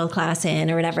 get my little class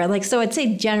in or whatever. So I'd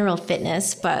say general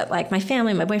fitness, but my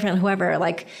family, my boyfriend, whoever,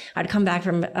 I'd come back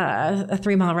from a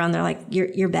 3 mile run. They're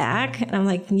you're back. And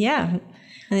I'm yeah.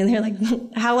 And they're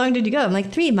how long did you go? I'm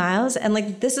 3 miles. And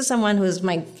this is someone who's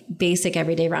my basic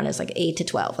everyday run is 8 to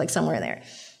 12, somewhere there.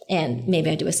 And maybe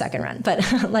I do a second run, but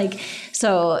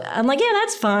so I'm yeah,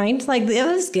 that's fine. It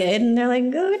was good. And they're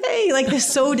okay, they're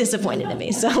so disappointed in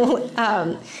me. So,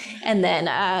 and then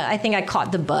I think I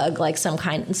caught the bug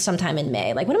sometime in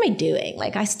May. What am I doing?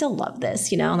 I still love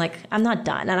this, I'm not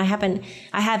done. And I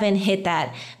haven't hit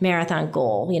that marathon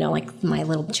goal, my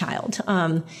little child.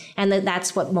 And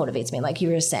that's what motivates me, like you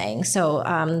were saying. So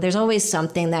there's always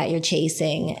something that you're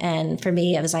chasing. And for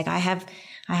me, it was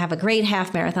I have a great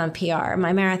half marathon PR.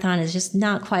 My marathon is just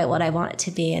not quite what I want it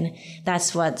to be, and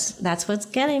that's what's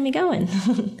getting me going.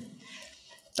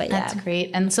 But yeah, that's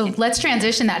great. And so let's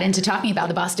transition that into talking about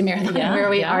the Boston Marathon, where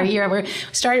we are here. We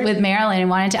started with Marilyn and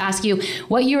wanted to ask you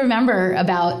what you remember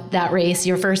about that race,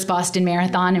 your first Boston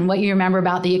Marathon, and what you remember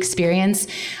about the experience,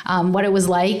 what it was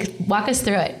like. Walk us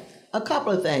through it. A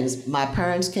couple of things. My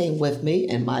parents came with me,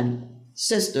 and my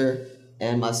sister.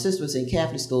 And my sister was in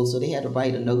Catholic school, so they had to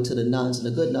write a note to the nuns, and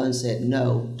the good nuns said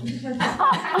no. But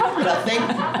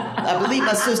I believe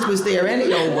my sister was there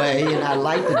any old way, and I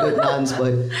liked the good nuns,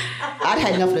 but I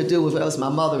had nothing to do with it. It was my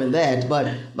mother and that.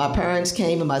 But my parents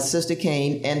came and my sister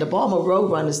came, and the Baltimore Road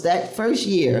Runners that first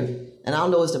year, and I don't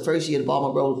know if it's the first year the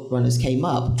Baltimore Road Runners came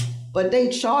up, but they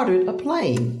chartered a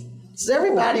plane. So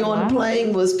everybody on the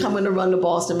plane was coming to run the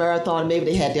Boston Marathon. Maybe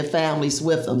they had their families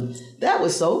with them. That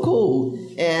was so cool.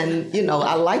 And,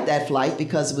 I like that flight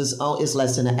because it's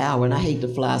less than an hour, and I hate to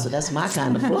fly, so that's my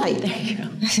kind of flight. There you go.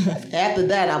 After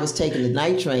that, I was taking the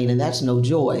night train, and that's no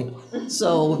joy.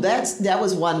 So that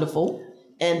was wonderful.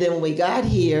 And then when we got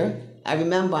here, I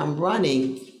remember I'm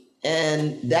running,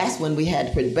 and that's when we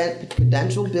had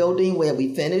Prudential Building where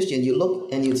we finished, and you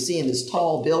look and you're seeing this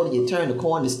tall building. You turn the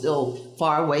corner, it's still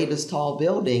far away, this tall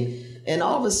building. And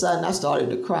all of a sudden, I started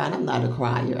to cry. And I'm not a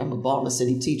crier. I'm a Baltimore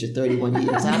City teacher, 31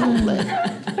 years. I don't play.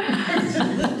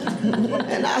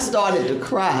 And I started to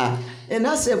cry. And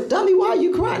I said, Dummy, why are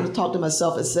you crying? I talked to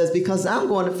myself. It says, because I'm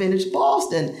going to finish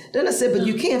Boston. Then I said, but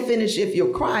you can't finish if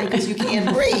you're crying because you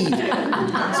can't breathe.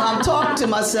 So I'm talking to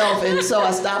myself, and so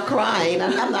I stopped crying.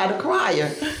 I'm not a crier.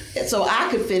 And so I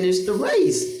could finish the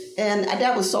race. And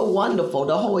that was so wonderful.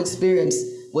 The whole experience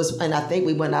was, and I think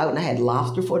we went out and I had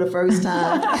lobster for the first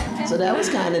time. So that was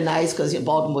kind of nice because in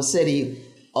Baltimore City,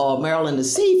 Maryland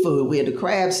is seafood. We're the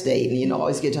crab state, and you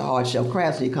always get your hard shell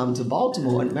crabs when you come to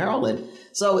Baltimore and Maryland.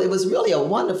 So it was really a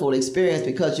wonderful experience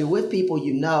because you're with people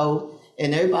you know,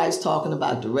 and everybody's talking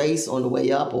about the race on the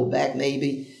way up or back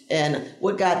maybe. And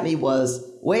what got me was,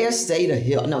 where's Stater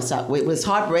Hill? No, sorry, it was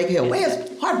Heartbreak Hill. Where's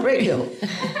Heartbreak Hill?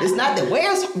 It's not that.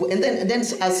 Where's? And then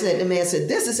I said, the man said,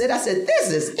 this is it. I said, this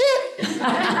is it.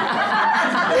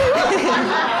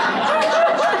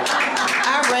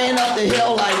 I ran up the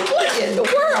hill like, what in the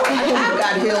world? I've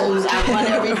got hills I run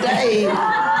every day.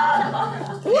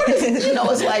 What is it?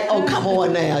 It's like, oh, come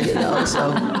on now,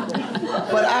 so.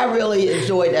 But I really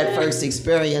enjoyed that first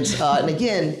experience. And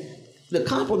again, to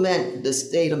compliment the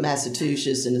state of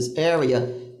Massachusetts in this area,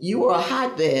 you were a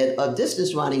hotbed of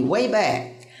distance running way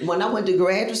back. When I went to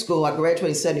graduate school, I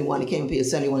graduated in 71, I came up here in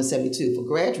 71 and 72 for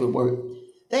graduate work.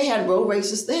 They had road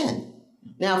races then.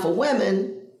 Now for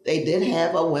women, they did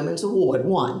have a women's award,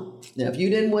 one. Now if you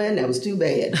didn't win, that was too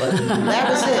bad, but that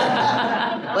was it.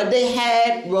 But they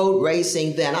had road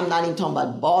racing then. I'm not even talking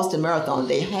about Boston Marathon.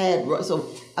 They had, so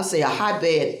I say a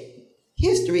hotbed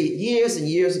history years and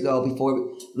years ago before a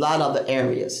lot of other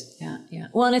areas. Yeah.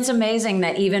 Well, and it's amazing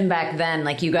that even back then,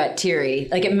 like you got teary,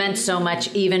 like it meant so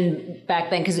much even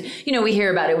back then, because, we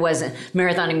hear about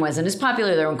marathoning wasn't as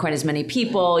popular. There weren't quite as many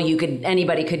people.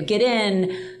 Anybody could get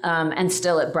in, and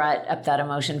still it brought up that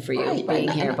emotion for you being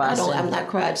here in Boston. I've not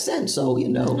cried since, so,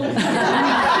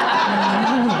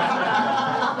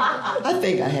 I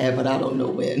think I have, but I don't know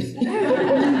when.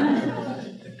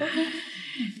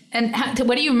 And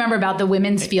what do you remember about the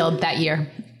women's field that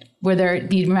year? Do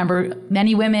you remember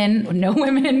many women or no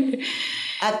women?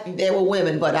 There were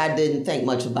women, but I didn't think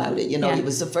much about it. It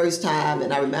was the first time,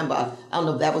 and I remember, I don't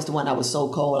know if that was the one I was so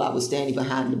cold, I was standing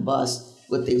behind the bus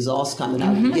with the exhaust coming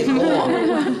out to get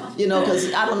warm.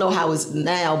 Because I don't know how it's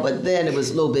now, but then it was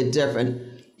a little bit different.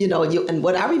 And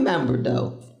what I remember,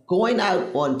 though, going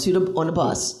out on the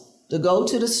bus to go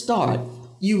to the start,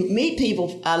 you meet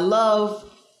people. I love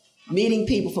meeting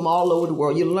people from all over the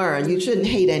world. You learn. You shouldn't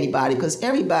hate anybody because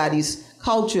everybody's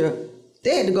culture,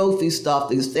 they had to go through stuff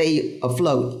to stay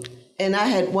afloat. And I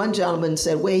had one gentleman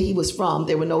said where he was from,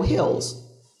 there were no hills.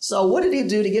 So what did he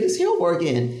do to get his hill work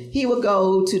in? He would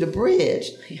go to the bridge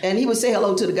and he would say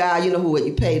hello to the guy, who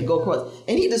you pay to go across.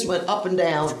 And he just went up and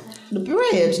down the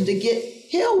bridge to get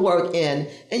hill work in.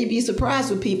 And you'd be surprised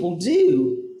what people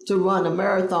do to run a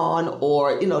marathon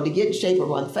or, to get in shape or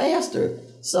run faster.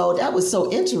 So that was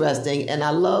so interesting, and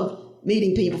I love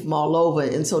meeting people from all over,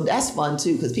 and so that's fun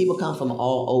too, because people come from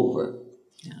all over.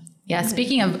 Yeah.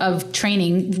 Speaking of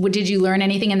training, did you learn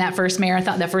anything in that first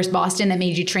marathon, that first Boston, that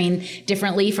made you train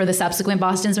differently for the subsequent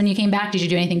Bostons when you came back? Did you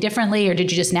do anything differently, or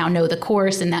did you just now know the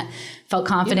course and that felt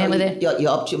confident with it? You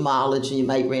upped your mileage, and you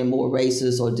might ran more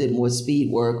races or did more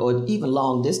speed work or even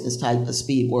long distance type of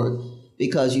speed work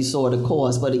because you saw the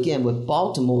course. But again, with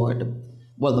Baltimore, the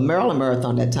Maryland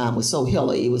Marathon that time was so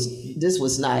hilly.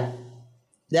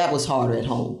 That was harder at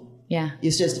home. Yeah.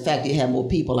 It's just the fact that you have more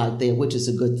people out there, which is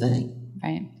a good thing.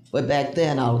 Right. But back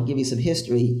then, I'll give you some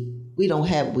history. We don't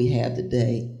have what we have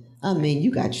today. I mean,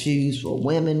 you got shoes for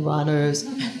women runners.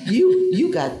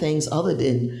 You got things other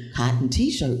than cotton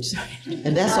T-shirts.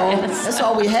 And that's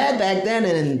all we had back then.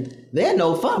 And they're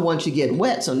no fun once you get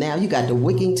wet. So now you got the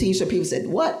wicking T-shirt. People said,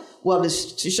 what? Well, the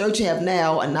shirts you have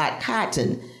now are not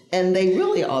cotton. And they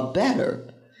really are better,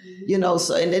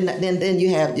 so, and then you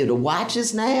have the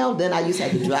watches now. Then I used to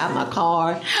have to drive my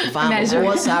car to find my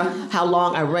horse, how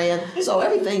long I ran. So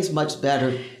everything's much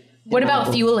better. What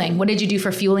about fueling? What did you do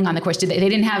for fueling on the course? They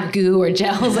didn't have goo or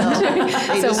gels.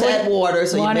 They just had water,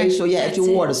 so you made sure you had your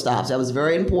water stops. That was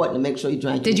very important to make sure you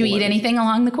drank. Did you eat anything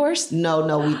along the course? No,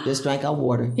 we just drank our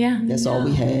water. Yeah. That's all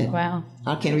we had. Wow.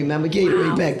 I can't remember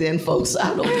Gatorade back then, folks.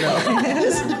 I don't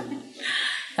know.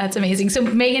 That's amazing. So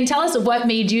Megan, tell us what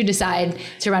made you decide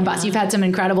to run Boston. You've had some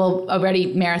incredible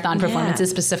already marathon performances,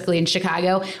 specifically in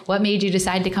Chicago. What made you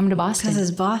decide to come to Boston? Because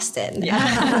it's Boston. Yeah.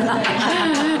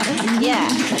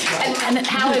 And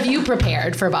how have you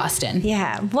prepared for Boston?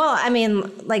 Yeah. Well, I mean,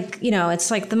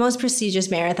 it's like the most prestigious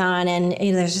marathon, and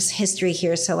there's just history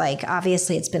here. So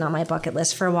obviously it's been on my bucket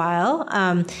list for a while.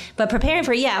 But preparing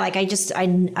for,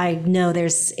 I know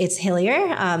it's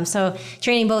hillier. So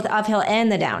training both uphill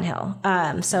and the downhill.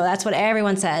 So that's what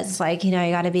everyone says. It's like, you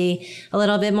got to be a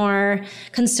little bit more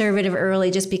conservative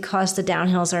early just because the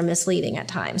downhills are misleading at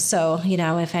times. So,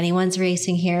 if anyone's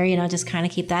racing here, just kind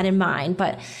of keep that in mind.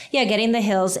 But yeah, getting the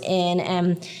hills in,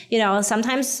 and,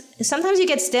 sometimes you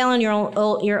get stale in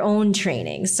your own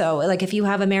training. So like if you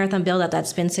have a marathon build-up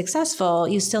that's been successful,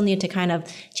 you still need to kind of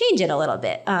change it a little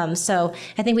bit. So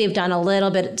I think we've done a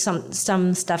little bit,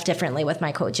 some stuff differently with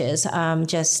my coaches,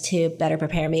 just to better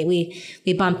prepare me.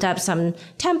 We bumped up some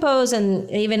tempos, and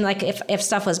even like if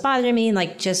stuff was bothering me,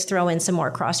 like just throw in some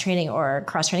more cross-training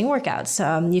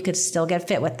workouts. You could still get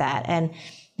fit with that. And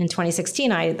in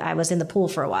 2016, I was in the pool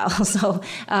for a while, so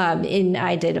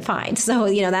I did fine. So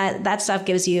that stuff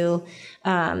gives you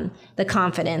the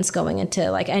confidence going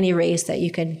into like any race that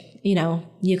you could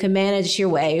manage your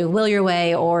way, will your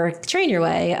way, or train your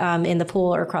way in the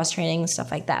pool or cross training,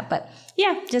 stuff like that. But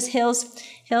yeah, just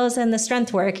hills and the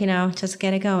strength work, just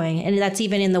get it going, and that's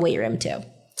even in the weight room too.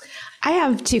 I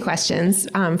have 2 questions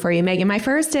for you, Megan. My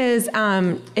first is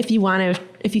if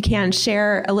you can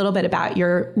share a little bit about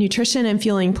your nutrition and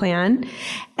fueling plan.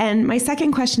 And my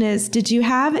second question is, did you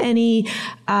have any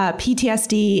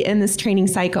PTSD in this training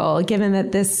cycle, given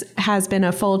that this has been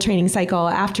a full training cycle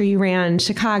after you ran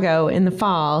Chicago in the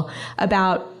fall,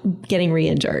 about getting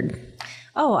re-injured?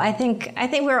 Oh, I think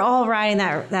we're all riding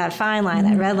that fine line,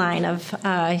 that red line of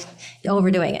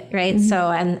overdoing it, right? Mm-hmm.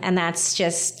 So, and that's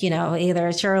just, either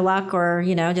it's your luck or,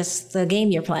 just the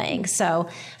game you're playing. So,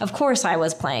 of course, I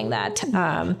was playing that.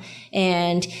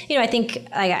 And, I think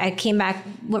I came back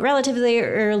relatively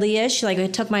early-ish. Like, I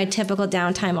took my typical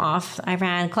downtime off. I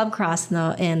ran Club Cross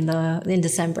in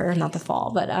December, not the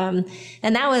fall. But,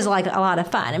 and that was like a lot of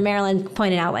fun. And Marilyn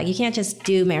pointed out, like, you can't just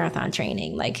do marathon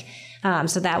training. Like,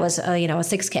 so that was, a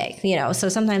 6K, so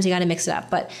sometimes you got to mix it up.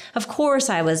 But of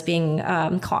course I was being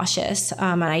cautious,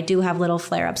 and I do have little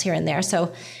flare-ups here and there.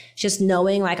 So just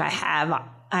knowing like I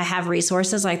have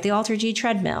resources like the AlterG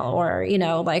treadmill, or,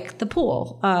 like the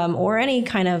pool, or any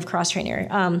kind of cross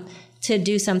trainer, to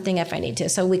do something if I need to.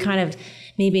 So we kind of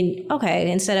maybe,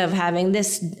 instead of having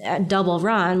this double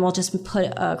run, we'll just put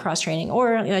a cross training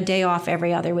or a day off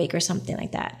every other week or something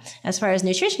like that. As far as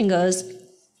nutrition goes,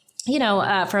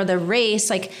 for the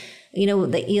race, like, the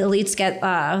elites get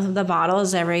the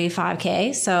bottles every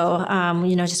 5K. So,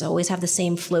 just always have the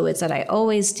same fluids that I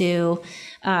always do.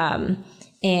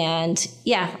 And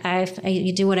yeah,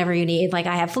 you do whatever you need. Like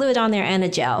I have fluid on there and a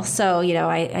gel. So,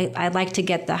 I like to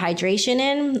get the hydration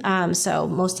in. So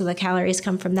most of the calories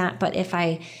come from that. But if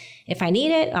I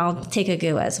need it, I'll take a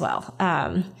goo as well.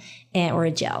 Or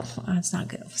a gel. It's not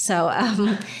good. So,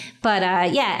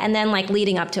 and then like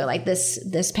leading up to it, like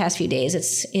this past few days,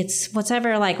 it's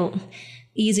whatever, like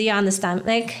easy on the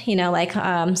stomach,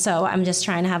 so I'm just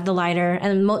trying to have the lighter,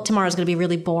 and tomorrow's going to be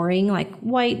really boring, like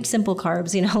white, simple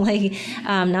carbs,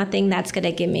 nothing that's going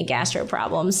to give me gastro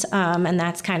problems. And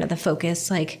that's kind of the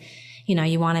focus. Like,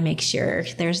 you want to make sure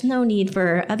there's no need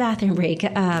for a bathroom break.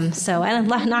 So, and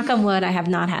knock on wood, I have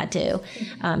not had to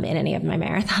in any of my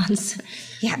marathons.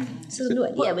 Yeah. So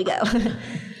yeah, we go.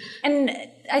 And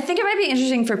I think it might be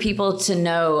interesting for people to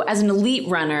know, as an elite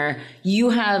runner, you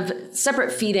have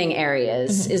separate feeding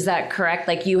areas. Mm-hmm. Is that correct?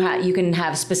 Like you can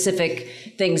have specific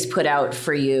things put out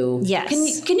for you. Yes.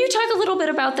 Can you talk a little bit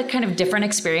about the kind of different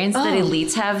experience that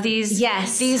elites have these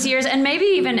years? And maybe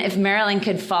even if Marilyn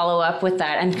could follow up with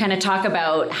that and kind of talk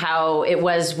about how it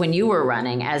was when you were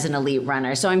running as an elite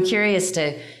runner. So I'm curious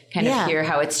to kind of hear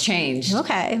how it's changed.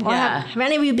 Okay. Well, have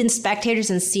any of you been spectators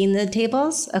and seen the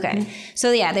tables? Okay. Mm-hmm.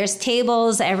 So yeah, there's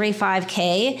tables every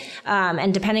 5K.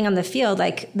 And depending on the field,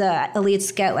 like the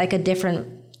elites get like a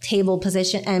different table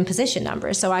position and position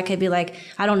numbers. So I could be like,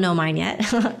 I don't know mine yet.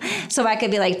 So I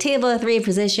could be like table 3,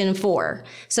 position 4.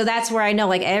 So that's where I know,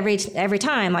 like every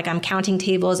time, like I'm counting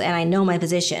tables and I know my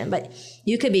position. But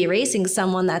you could be racing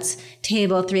someone that's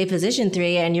table 3, position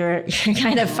 3, and you're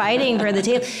kind of fighting for the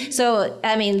table. So,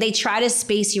 I mean, they try to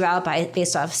space you out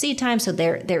based off seat time. So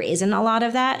there isn't a lot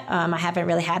of that. I haven't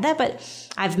really had that, but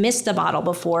I've missed a bottle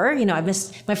before. I've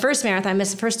missed my first marathon. I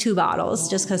missed the first 2 bottles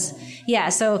just because,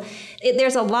 so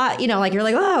there's a lot, like you're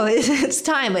like, oh, it's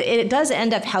time. But it does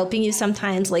end up helping you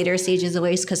sometimes later stages of the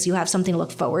race because you have something to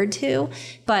look forward to.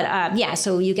 But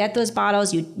so you get those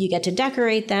bottles, you get to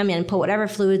decorate them and put whatever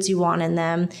fluids you want in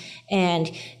them.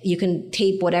 And you can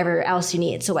tape whatever else you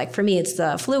need. So like for me, it's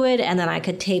the fluid, and then I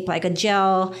could tape like a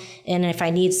gel. And if I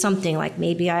need something, like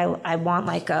maybe I want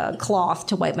like a cloth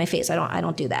to wipe my face. I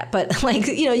don't do that. But like,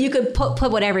 you could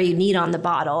put whatever you need on the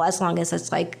bottle as long as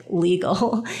it's like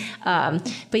legal.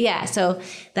 But yeah, so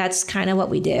that's kind of what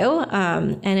we do.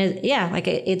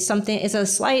 It's something, it's a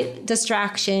slight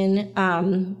distraction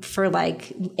for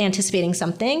like anticipating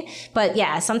something. But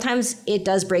yeah, sometimes it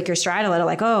does break your stride a little,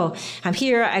 like, oh, I'm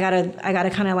here. I gotta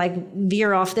kind of like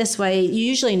veer off this way. You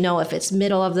usually know if it's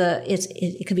middle of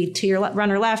it could be to your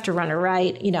runner left or runner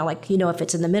right, if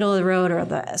it's in the middle of the road or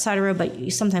the side of the road,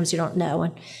 but sometimes you don't know.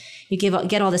 And you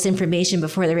get all this information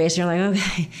before the race, and you're like,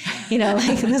 okay,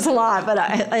 like there's a lot, but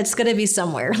it's going to be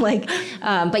somewhere.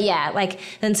 But yeah,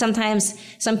 then sometimes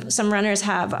some runners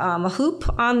have a hoop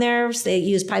on there. So they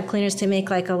use pipe cleaners to make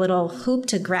like a little hoop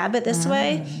to grab it this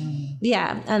way.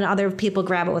 Yeah, and other people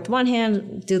grab it with one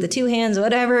hand, do the two hands,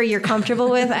 whatever you're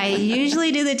comfortable with. I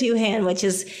usually do the two hand, which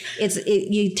is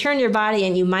you turn your body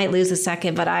and you might lose a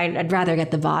second, but I'd rather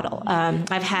get the bottle.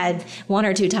 I've had 1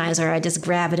 or 2 times where I just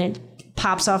grab it and it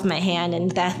pops off my hand and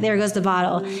there goes the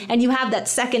bottle, and you have that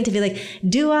second to be like,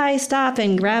 do I stop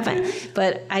and grab it?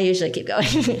 But I usually keep going.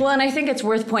 Well, and I think it's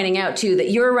worth pointing out too that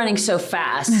you're running so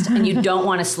fast and you don't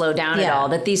want to slow down at all,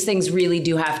 that these things really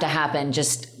do have to happen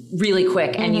just really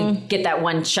quick, and you get that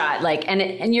one shot,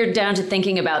 and you're down to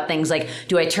thinking about things like,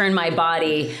 do I turn my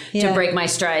body to break my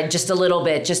stride just a little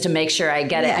bit just to make sure I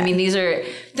get it? I mean, these are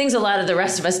things a lot of the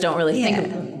rest of us don't really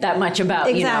think that much about.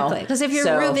 Exactly, because if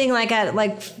you're moving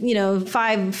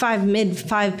mid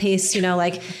 5 pace,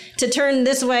 to turn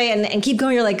this way and keep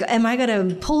going, you're like, am I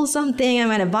gonna pull something? Am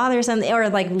I gonna bother something? Or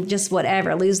just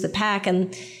whatever, lose the pack.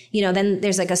 And then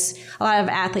there's a lot of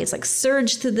athletes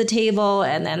surge to the table,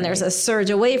 and then there's a surge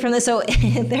away from this. So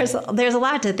there's a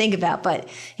lot to think about, but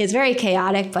it's very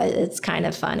chaotic, but it's kind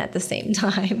of fun at the same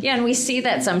time. Yeah, and we see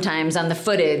that sometimes on the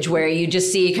footage where you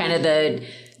just see kind of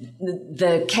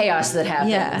the chaos that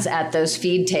happens at those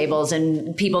feed tables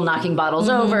and people knocking bottles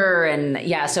over, and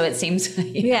so it seems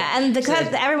and because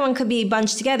everyone could be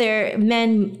bunched together,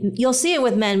 men, you'll see it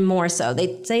with men more so,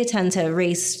 they tend to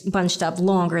race bunched up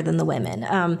longer than the women,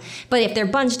 but if they're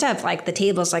bunched up, like the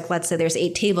tables, let's say there's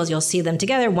 8 tables, you'll see them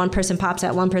together, one person pops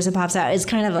out, it's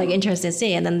kind of interesting to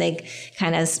see, and then they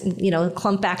kind of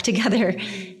clump back together.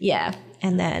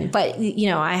 And then, but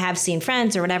I have seen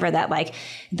friends or whatever that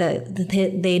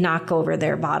they knock over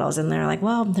their bottles, and they're like,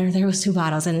 well, there was 2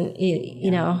 bottles, and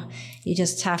you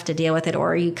just have to deal with it,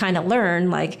 or you kind of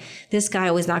learn this guy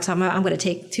always knocks off. I'm going to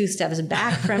take 2 steps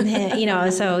back from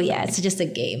him, So it's just a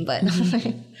game. But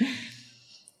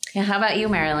how about you,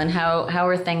 Marilyn? How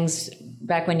are things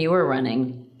back when you were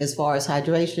running? As far as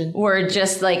hydration? Or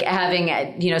just having,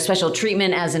 special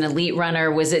treatment as an elite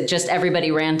runner? Was it just everybody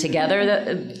ran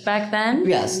together back then?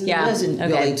 Yes. Yeah. It wasn't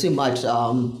really too much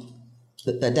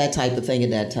that type of thing at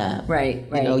that time. Right.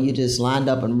 You just lined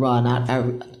up and run.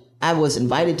 I was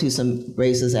invited to some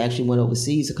races, actually went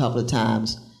overseas a couple of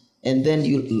times. And then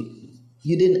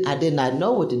I did not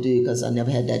know what to do because I never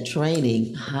had that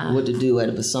training, what to do as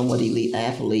a somewhat elite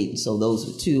athlete. So those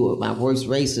were 2 of my worst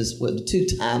races, were the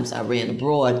 2 times I ran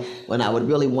abroad when I would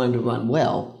really wanted to run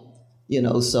well.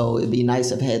 So it'd be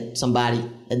nice if I had somebody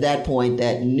at that point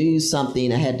that knew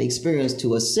something, I had the experience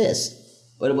to assist,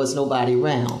 but there was nobody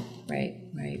around. Right.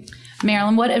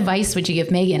 Marilyn, what advice would you give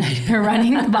Megan for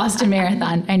running the Boston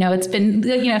Marathon? I know it's been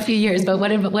a few years, but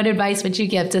what advice would you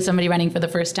give to somebody running for the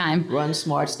first time? Run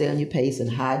smart, stay on your pace,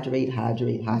 and hydrate.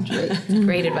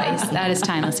 Great advice. That is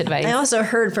timeless advice. I also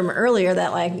heard from earlier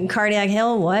that cardiac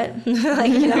hill, what? Or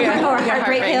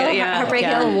heartbreak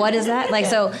hill, what is that?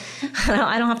 So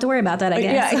I don't have to worry about that, I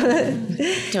guess.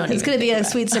 It's going to be a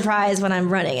sweet surprise when I'm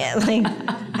running it.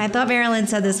 I thought Marilyn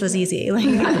said this was easy.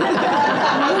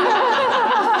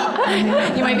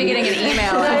 You might be getting an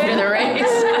email after the race.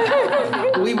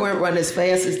 We weren't running as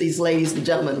fast as these ladies and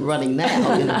gentlemen are running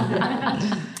now.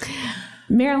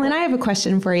 Marilyn, I have a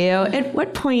question for you. At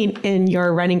what point in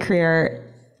your running career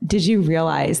did you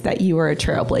realize that you were a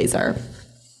trailblazer?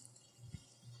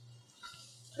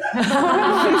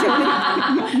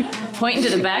 Pointing to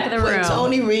the back of the room. When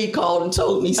Tony Reed called and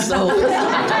told me so.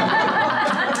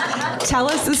 Tell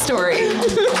us the story.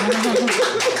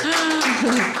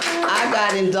 I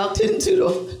got inducted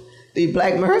into the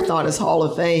Black Marathoners Hall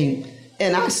of Fame,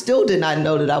 and I still did not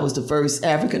know that I was the first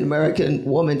African American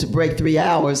woman to break 3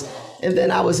 hours. And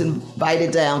then I was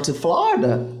invited down to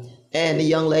Florida, and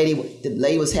the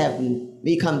lady was having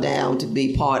me come down to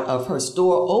be part of her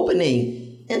store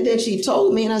opening. And then she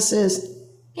told me, and I says,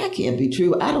 that can't be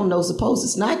true. I don't know. Suppose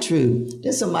it's not true.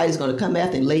 Then somebody's going to come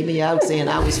after and lay me out saying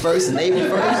I was first and they were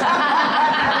first.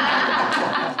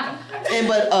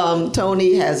 But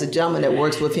Tony has a gentleman that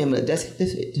works with him.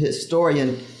 The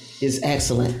historian is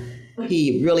excellent.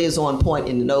 He really is on point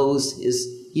and he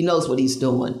knows what he's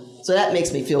doing. So that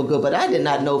makes me feel good. But I did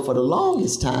not know for the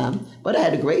longest time. But I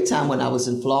had a great time when I was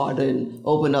in Florida and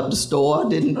opened up the store.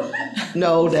 Didn't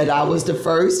know that I was the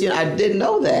first. I didn't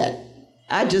know that.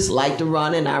 I just like to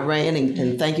run, and I ran,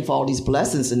 and thank you for all these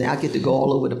blessings. And now I get to go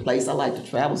all over the place. I like to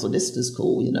travel, so this is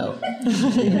cool,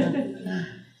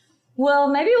 Well,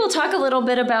 maybe we'll talk a little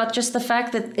bit about just the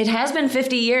fact that it has been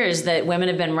 50 years that women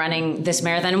have been running this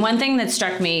marathon. And one thing that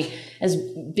struck me as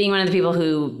being one of the people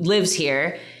who lives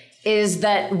here is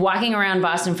that walking around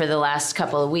Boston for the last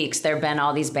couple of weeks, there have been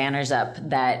all these banners up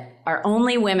that are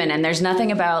only women. And there's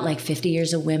nothing about 50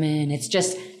 years of women. It's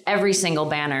just every single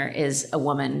banner is a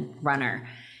woman runner.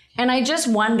 And I just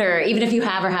wonder, even if you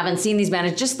have or haven't seen these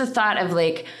banners, just the thought of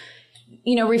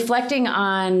reflecting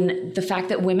on the fact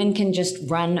that women can just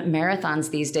run marathons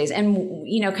these days and,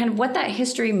 kind of what that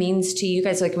history means to you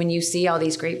guys, when you see all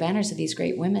these great banners of these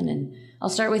great women. And I'll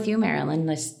start with you,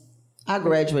 Marilyn. I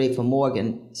graduated from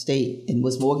Morgan State, and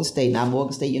was Morgan State, now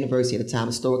Morgan State University at the time,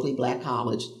 historically black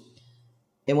college.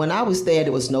 And when I was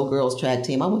there was no girls track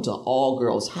team. I went to all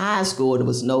girls high school, and there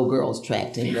was no girls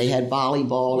track team. They had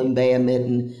volleyball and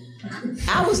badminton.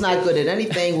 I was not good at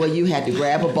anything where you had to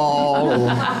grab a ball.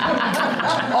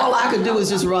 All I could do was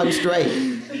just run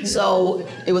straight. So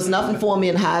it was nothing for me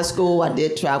in high school. I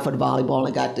did try for the volleyball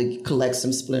and got to collect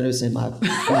some splinters in my...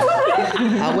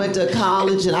 I went to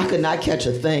college and I could not catch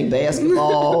a thing.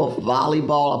 Basketball,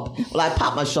 volleyball. Well, I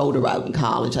popped my shoulder out in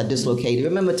college. I dislocated.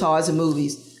 Remember Tarzan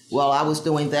movies? Well, I was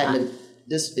doing that and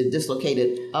it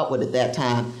dislocated upward at that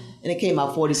time. And it came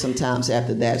out 40 some times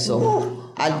after that.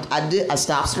 So I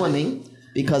stopped swimming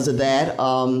because of that.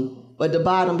 But the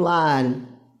bottom line,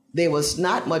 there was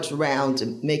not much around to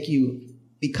make you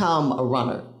become a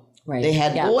runner. Right. They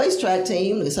had boys track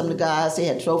team, and some of the guys, they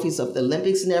had trophies of the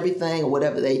Olympics and everything, or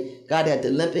whatever they got at the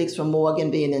Olympics from Morgan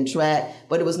being in track,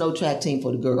 but there was no track team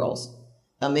for the girls.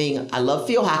 I mean, I love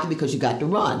field hockey because you got to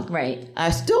run. Right.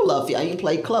 I still love field. I even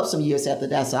played club some years after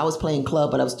that, so I was playing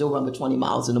club, but I was still running for 20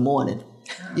 miles in the morning.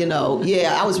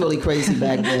 I was really crazy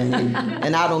back then.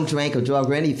 And I don't drink or drug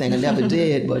or anything. I never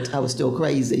did, but I was still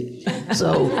crazy.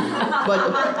 So,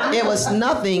 but it was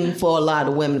nothing for a lot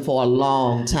of women for a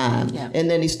long time. Yeah. And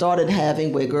then he started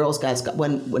having where girls got,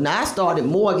 when I started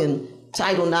Morgan,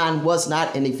 Title IX was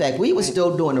not in effect. We were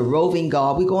still doing a roving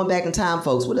guard. We're going back in time,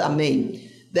 folks. What do I mean?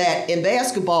 That in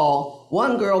basketball,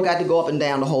 one girl got to go up and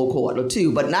down the whole court, or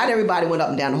two, but not everybody went up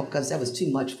and down the whole, because that was too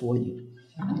much for you.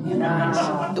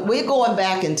 We're going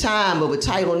back in time, but with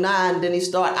Title IX, then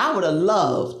I would have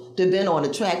loved to have been on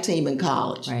the track team in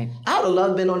college. Right. I would have loved to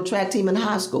have been on the track team in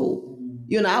high school.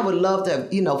 I would love to,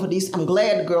 for these, I'm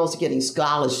glad the girls are getting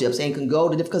scholarships and can go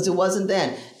to this, because it wasn't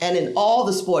then. And in all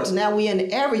the sports, now we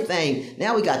in everything.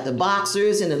 Now we got the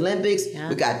boxers in the Olympics,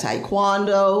 we got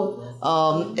taekwondo,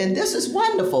 and this is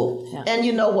wonderful. Yeah. And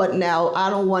you know what now, I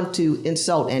don't want to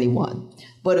insult anyone,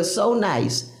 but it's so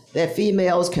nice that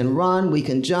females can run, we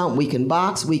can jump, we can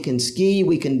box, we can ski,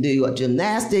 we can do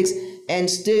gymnastics, and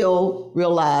still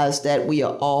realize that we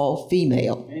are all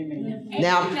female. Amen.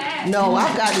 Now, no,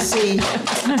 I've got to see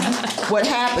what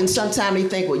happens. Sometimes they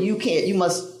think, well, you can't, you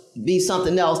must be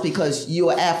something else because you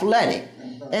are athletic.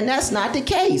 And that's not the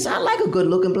case. I like a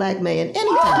good-looking black man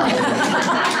anytime.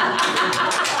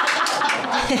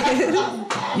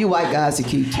 You white guys are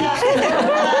cute too.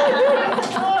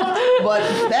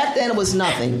 But back then it was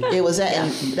nothing. It was that,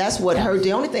 and that's what hurt.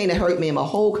 The only thing that hurt me in my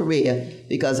whole career,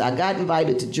 because I got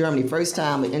invited to Germany, first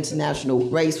time an international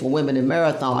race for women in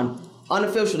marathon,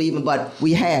 unofficially even, but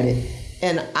we had it.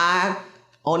 And I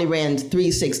only ran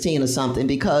 3:16 or something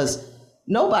because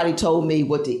nobody told me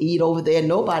what to eat over there.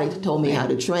 Nobody told me how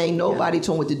to train. Nobody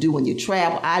told me what to do when you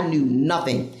travel. I knew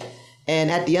nothing. And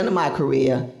at the end of my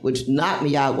career, which knocked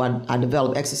me out when I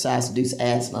developed exercise-induced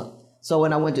asthma. So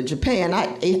when I went to Japan,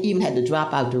 I even had to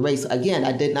drop out the race. Again,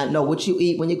 I did not know what you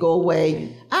eat when you go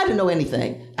away. I didn't know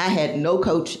anything. I had no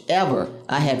coach ever.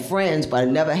 I had friends, but I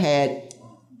never had,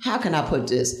 how can I put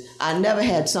this? I never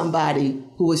had somebody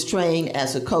who was trained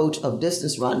as a coach of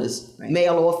distance runners,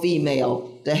 male or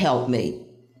female, to help me.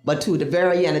 But to the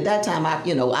very end, at that time,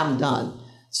 I'm done.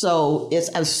 So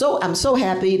I'm so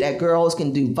happy that girls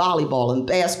can do volleyball and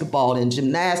basketball and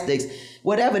gymnastics.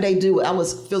 Whatever they do, I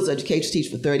was physical education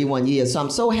teacher for 31 years, so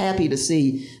I'm so happy to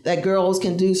see that girls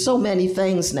can do so many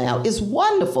things now. It's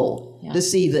wonderful to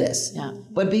see this. Yeah.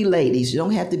 But be ladies. You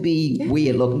don't have to be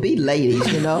weird looking. Be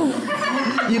ladies,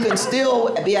 You can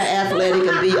still be an athletic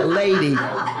and be a lady.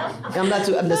 I'm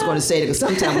just going to say it because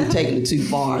sometimes we're taking it too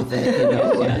far, I think,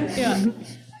 Yeah.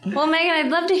 Well, Megan, I'd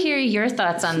love to hear your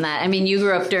thoughts on that. I mean, you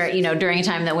grew up during a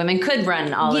time that women could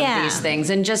run all of these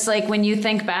things. And just like when you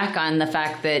think back on the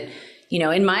fact that,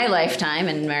 in my lifetime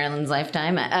and Marilyn's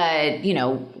lifetime,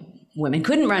 women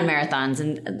couldn't run marathons.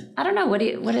 And I don't know,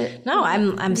 No,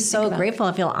 I'm so grateful.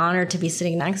 I feel honored to be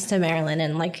sitting next to Marilyn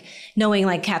and like knowing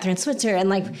like Catherine Switzer and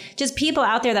like just people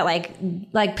out there that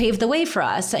like paved the way for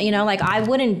us. You know, like I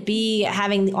wouldn't be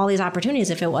having all these opportunities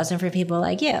if it wasn't for people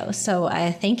like you. So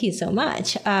I thank you so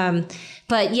much.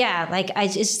 But yeah, like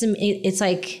it's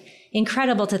like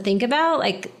incredible to think about,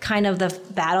 like kind of the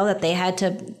battle that they had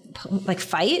to like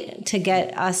fight to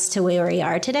get us to where we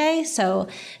are today. So,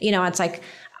 you know, it's like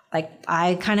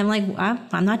I kind of like,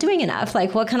 I'm not doing enough.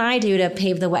 Like, what can I do to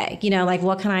pave the way? You know, like,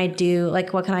 what can I do?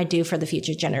 Like, what can I do for the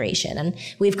future generation? And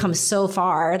we've come so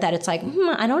far that it's like,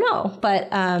 I don't know.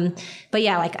 But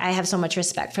yeah, like I have so much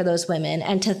respect for those women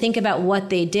and to think about what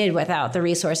they did without the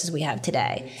resources we have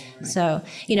today. Right. So,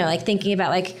 you know, like thinking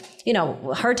about like, you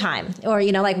know, her time or,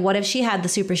 you know, like what if she had the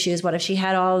super shoes? What if she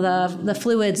had all the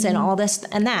fluids and all this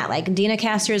and that? Like Dina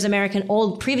Castor's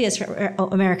previous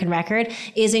American record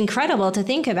is incredible to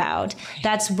think about.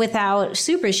 That's without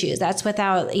super shoes. That's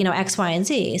without, you know, X, Y, and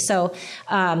Z. So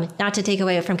not to take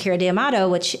away from Kira D'Amato,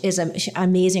 which is an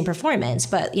amazing performance,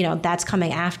 but, you know, that's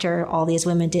coming after all these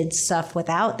women did stuff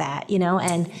without that, you know?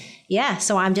 And yeah,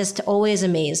 so I'm just always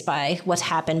amazed by what's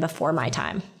happened before my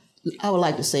time. I would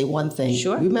like to say one thing.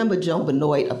 Sure. Remember Joan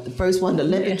Benoit, the first one, the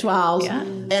Olympic trials,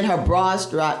 and her bra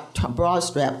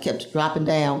strap kept dropping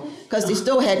down because they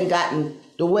still hadn't gotten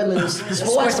the women's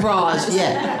sports bras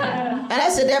yet. And I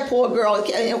said, that poor girl,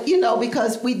 you know,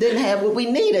 because we didn't have what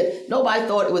we needed. Nobody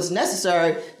thought it was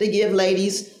necessary to give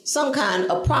ladies some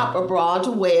kind of proper bra to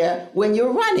wear when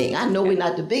you're running. I know we're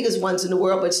not the biggest ones in the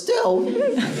world, but still,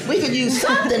 we could use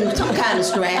something, some kind of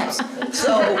straps.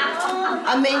 So,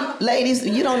 I mean, ladies,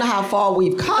 you don't know how far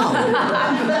we've come.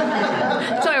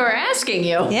 That's why we're asking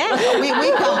you. Yeah. We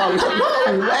come a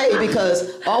long way because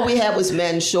all we had was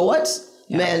men's shorts,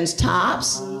 men's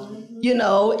tops, you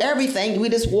know, everything. We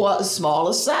just wore a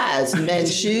smaller size,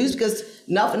 men's shoes, because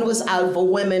nothing was out for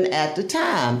women at the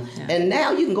time. Yeah. And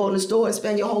now you can go in the store and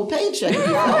spend your whole paycheck.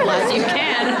 Yes, you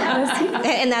can.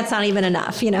 And that's not even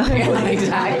enough, you know?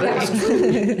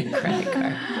 Exactly. Credit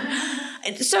card.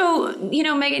 So, you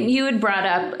know, Megan, you had brought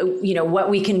up, you know, what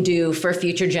we can do for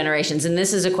future generations. And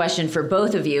this is a question for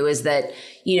both of you, is that,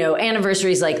 you know,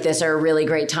 anniversaries like this are a really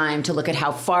great time to look at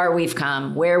how far we've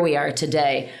come, where we are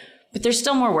today. But there's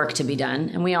still more work to be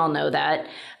done, and we all know that.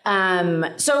 So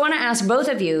I want to ask both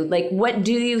of you, like, what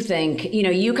do you think? You know,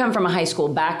 you come from a high school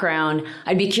background.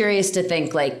 I'd be curious to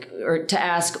think, like, or to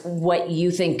ask what you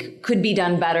think could be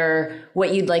done better,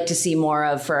 what you'd like to see more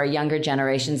of for our younger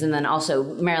generations. And then also,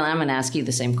 Marilyn, I'm going to ask you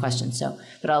the same question. So,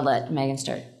 but I'll let Megan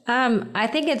start. I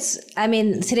think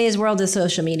today's world is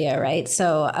social media, right?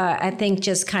 So I think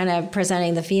just kind of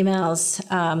presenting the females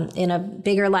in a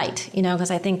bigger light, you know,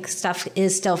 because I think stuff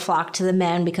is still flocked to the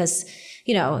men because,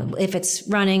 you know, if it's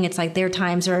running, it's like their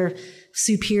times are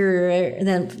superior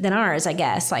than ours, I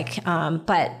guess. Like,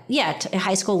 but yeah,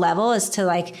 high school level is to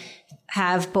like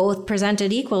have both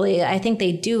presented equally. I think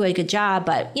they do a good job,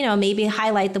 but, you know, maybe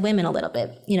highlight the women a little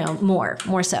bit, you know, more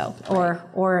so,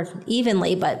 or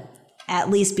evenly, but at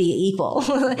least be equal.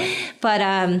 But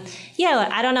yeah,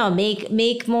 I don't know,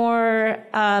 make more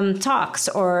talks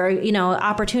or, you know,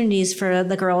 opportunities for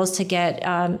the girls to get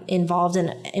involved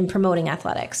in promoting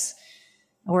athletics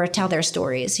or tell their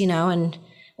stories, you know, and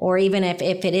or even if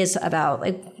it is about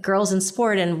like girls in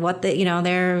sport and what the, you know,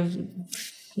 their,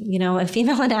 you know, a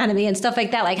female anatomy and stuff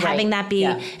like that, like having that be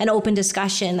an open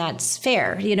discussion that's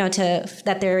fair, you know,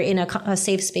 that they're in a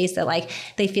safe space that like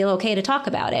they feel okay to talk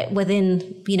about it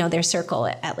within, you know, their circle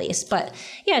at least. But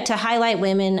yeah, to highlight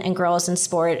women and girls in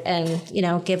sport and, you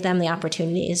know, give them the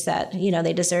opportunities that, you know,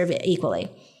 they deserve equally.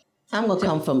 I'm going to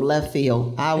come from left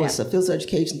field. I was a physical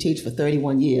education teacher for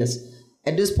 31 years.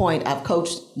 At this point, I've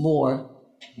coached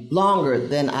longer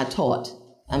than I taught.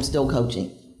 I'm still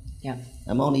coaching. Yeah.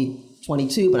 I'm only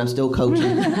 22, but I'm still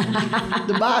coaching.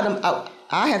 The bottom,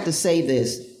 I have to say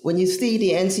this. When you see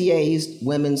the NCAA's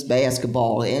women's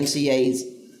basketball, the NCAA's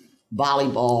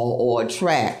volleyball or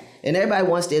track, and everybody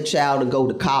wants their child to go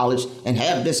to college and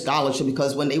have this scholarship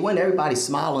because when they win, everybody's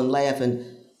smiling, laughing.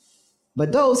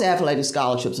 But those athletic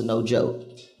scholarships are no joke.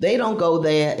 They don't go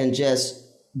there and just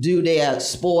do their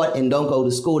sport and don't go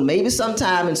to school. Maybe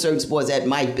sometime in certain sports that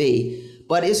might be,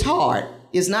 but it's hard.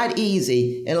 It's not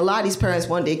easy. And a lot of these parents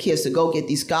want their kids to go get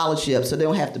these scholarships so they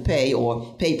don't have to pay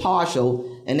or pay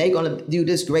partial, and they're going to do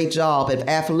this great job at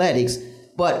athletics.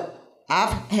 But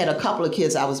I've had a couple of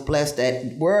kids I was blessed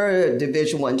that were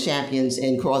Division I champions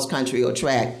in cross country or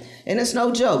track. And it's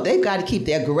no joke. They've got to keep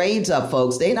their grades up,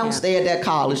 folks. They don't stay at that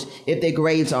college if their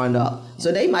grades aren't up.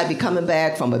 So they might be coming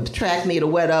back from a track meet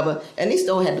or whatever, and they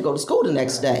still had to go to school the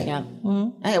next day. Yeah.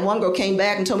 I had one girl came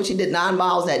back and told me she did 9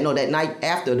 miles that night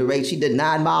after the race. She did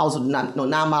 9 miles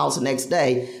the next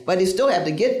day. But they still have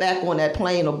to get back on that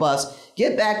plane or bus,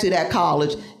 get back to that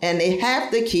college, and they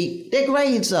have to keep their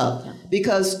grades up.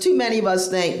 Because too many of us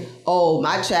think, oh,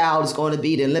 my child is going to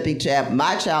be the Olympic champ,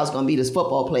 my child's going to be this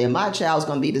football player, my child's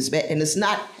going to be this, and it's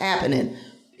not happening.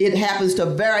 It happens to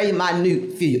very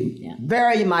minute few,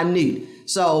 very minute.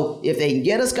 So if they can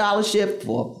get a scholarship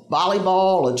for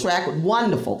volleyball or track,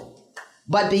 wonderful.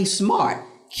 But be smart.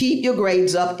 Keep your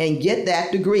grades up and get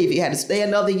that degree. If you had to stay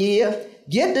another year,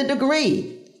 get the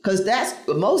degree. Because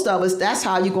most of us, that's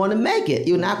how you're going to make it.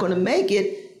 You're not going to make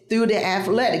it through the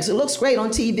athletics. It looks great on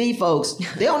TV, folks.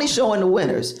 They're only showing the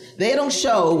winners. They don't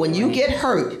show when you get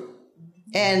hurt,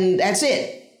 and that's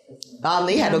it.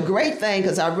 They had a great thing,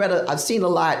 because I've seen a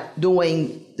lot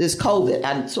doing this COVID.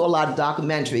 I saw a lot of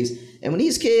documentaries. And when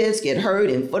these kids get hurt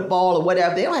in football or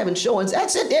whatever, they don't have insurance.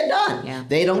 That's it, they're done. Yeah.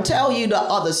 They don't tell you the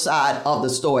other side of the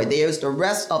story. There's the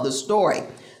rest of the story.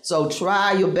 So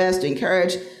try your best to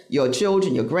encourage your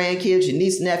children, your grandkids, your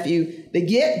niece, nephew, to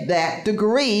get that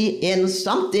degree in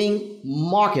something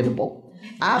marketable.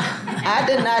 I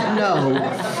did not know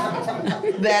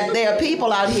that there are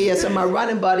people out here, some of my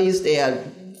running buddies, their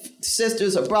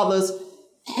sisters or brothers,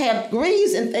 have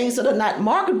degrees in things that are not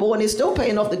marketable, and they're still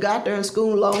paying off the goddamn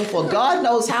school loan for God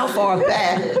knows how far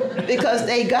back because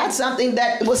they got something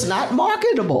that was not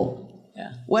marketable.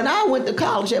 Yeah. When I went to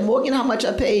college at Morgan, how much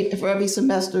I paid for every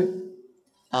semester?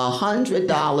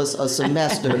 $100 a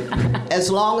semester,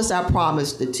 as long as I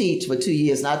promised to teach for 2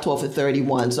 years, and I taught for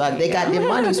 31. So they got their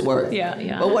money's worth.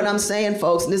 But what I'm saying,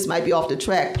 folks, and this might be off the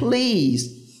track,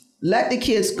 please let the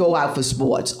kids go out for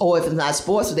sports. Or if it's not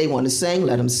sports, if they want to sing,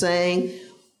 let them sing.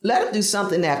 Let them do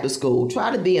something after school. Try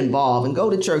to be involved and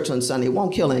go to church on Sunday. It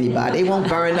won't kill anybody. They won't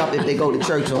burn up if they go to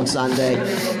church on Sunday.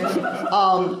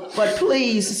 But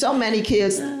please, so many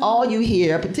kids, all you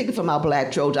hear, particularly from our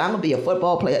black children, I'm going to be a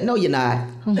football player. No, you're not.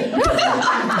 I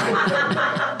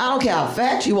don't care how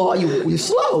fat you are, you're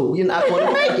slow. You're not going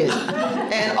to make it.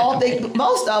 And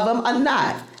most of them are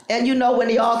not. And you know when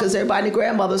they are, because everybody, the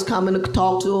grandmothers coming to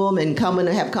talk to them and coming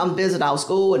to have come visit our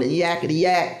school and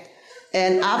yakety-yak.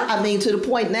 And I mean, to the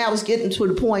point now, it's getting to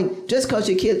the point, just because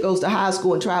your kid goes to high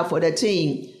school and try out for their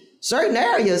team, certain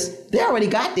areas, they already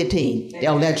got their team.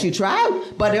 They'll let you try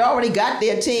out, but they already got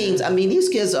their teams. I mean, these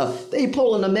kids they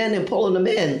pulling them in and pulling them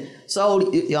in. So,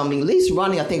 I mean, at least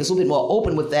running, I think, is a little bit more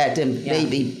open with that than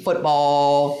maybe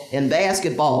football and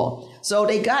basketball. So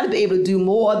they got to be able to do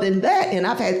more than that. And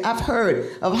I've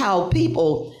heard of how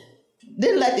people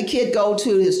didn't let the kid go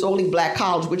to the historically black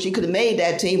college, which he could have made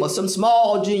that team, or some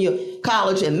small junior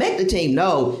college and make the team.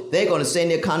 No, they're going to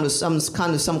send their kind of some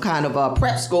kind of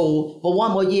prep school for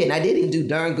 1 more year. Now, they didn't do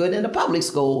darn good in the public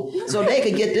school, so they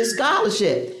could get this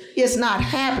scholarship. It's not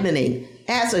happening.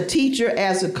 As a teacher,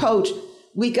 as a coach,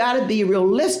 we got to be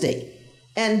realistic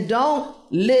and don't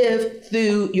live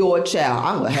through your child.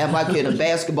 I'm going to have my kid in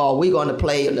basketball. We're going to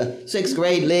play in the 6th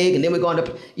grade league, and then we're going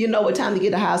to, what time to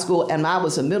get to high school. And I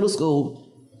was in middle school.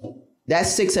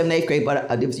 That's 6th, 7th, 8th grade,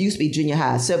 but it used to be junior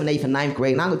high, 7th, 8th, and 9th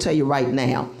grade. And I'm going to tell you right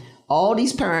now, all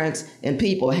these parents and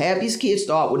people have these kids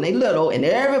start when they're little, and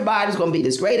everybody's going to be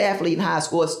this great athlete in high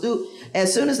school.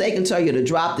 As soon as they can tell you to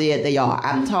drop dead, they are.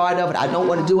 I'm tired of it. I don't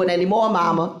want to do it anymore,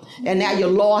 mama. And now you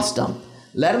lost them.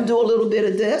 Let them do a little bit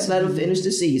of this. Let them finish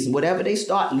the season. Whatever they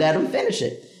start, let them finish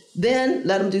it. Then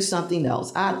let them do something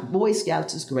else. Boy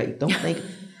Scouts is great. Don't think.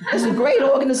 It's a great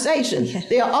organization.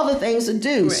 There are other things to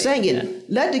do. Great. Singing. Yeah.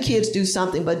 Let the kids do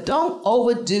something, but don't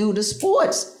overdo the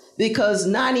sports, because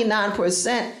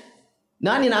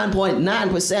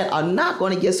 99.9% are not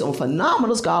going to get some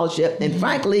phenomenal scholarship. And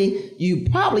frankly, you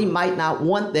probably might not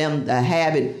want them to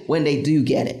have it when they do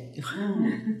get it.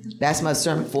 That's my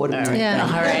sermon for the morning. Yeah.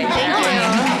 All right. Thank you.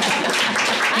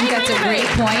 I think that's a great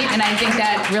point, and I think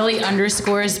that really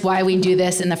underscores why we do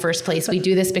this in the first place. We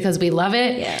do this because we love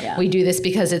it. Yeah. We do this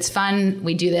because it's fun.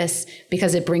 We do this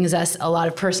because it brings us a lot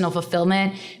of personal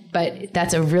fulfillment. But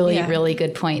that's a really, really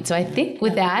good point. So I think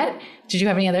with that, did you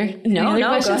have any other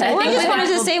questions? Well, I just wanted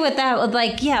to say with that,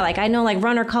 I know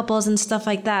runner couples and stuff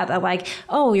like that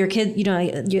your kid,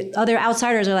 your other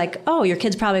outsiders are like, oh, your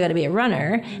kid's probably going to be a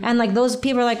runner. And those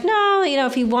people are like, no,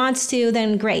 if he wants to,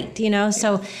 then great,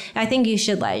 So I think you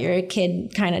should let your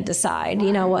kid kind of decide,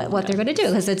 what they're going to do,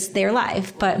 because it's their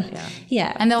life. But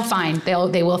and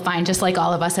they will find, just like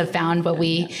all of us have found and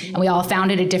we all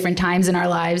found it at different times in our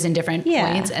lives and different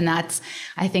points. And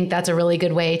I think that's a really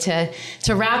good way to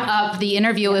wrap up the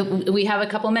interview. We have a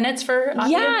couple minutes for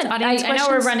audience questions. I know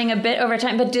we're running a bit over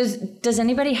time, but does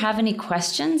anybody have any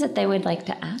questions that they would like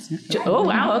to ask? Oh,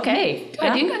 wow, okay. I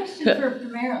have a question for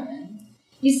Marilyn.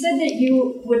 You said that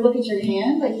you would look at your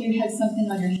hand, like you had something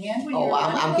on your hand.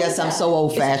 I guess I'm so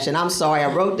old-fashioned. I'm sorry.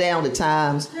 I wrote down the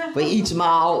times for each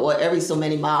mile or every so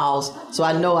many miles, so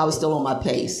I know I was still on my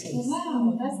pace.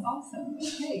 Wow, that's awesome.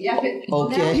 Okay.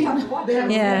 Okay.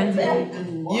 Yeah.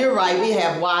 You're right. We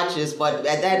have watches, but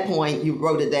at that point, you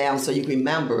wrote it down so you can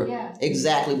remember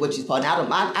exactly what you thought.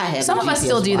 I have some of us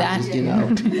still do that, you know.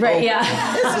 Right? Yeah.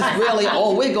 This is really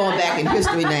we're going back in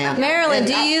history now. Marilyn,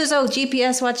 do you use a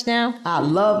GPS watch now?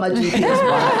 I love my GPS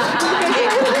watch.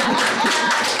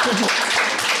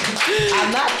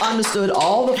 I've not understood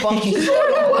all the functions, but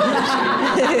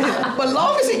as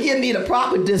long as it gives me the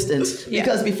proper distance,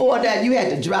 because before that you had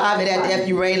to drive it at the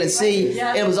FU-Rail and see,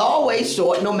 it was always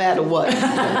short no matter what.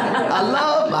 I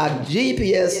love my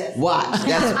GPS watch.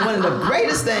 That's one of the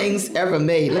greatest things ever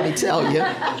made, let me tell you.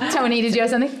 Tony, did you have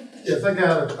something? Yes, I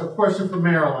got a question for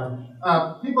Marilyn.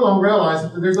 People don't realize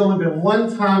that there's only been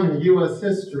one time in U.S.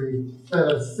 history that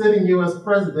a sitting U.S.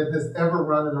 president has ever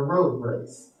run in a road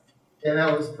race. And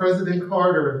that was President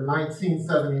Carter in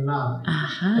 1979.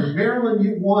 And Marilyn,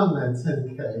 you won that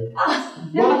 10K.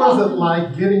 What was it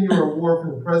like getting your award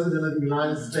from the President of the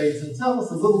United States? And tell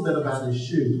us a little bit about his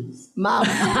shoes. My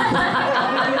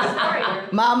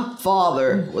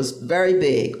father was very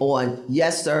big on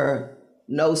yes, sir,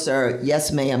 no, sir,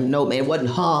 yes, ma'am, no, ma'am. It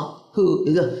wasn't who.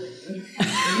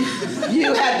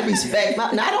 You had to respect.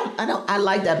 I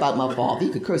like that about my father.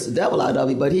 He could curse the devil out of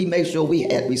me, but he made sure we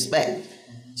had respect.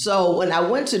 So when I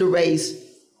went to the race,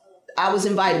 I was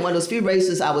invited. One of those few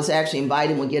races I was actually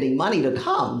invited when getting money to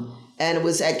come, and it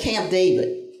was at Camp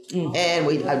David. And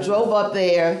I drove up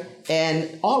there,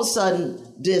 and all of a sudden,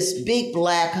 this big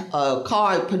black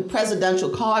presidential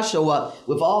car show up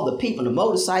with all the people, the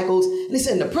motorcycles, and they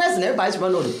said, the president, everybody's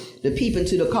running the peep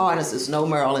into the car, and I said, no,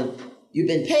 Marilyn, you've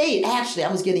been paid. Actually,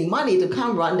 I was getting money to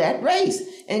come run that race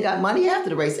and got money after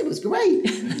the race. It was great.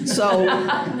 So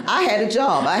I had a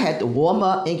job. I had to warm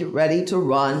up and get ready to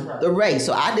run the race.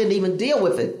 So I didn't even deal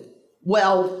with it.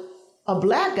 Well, a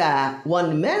black guy won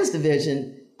the men's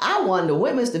division. I won the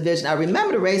women's division. I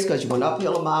remember the race because you went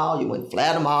uphill a mile, you went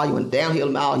flat a mile, you went downhill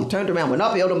a mile, you turned around, went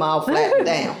uphill a mile, flat and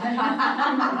down.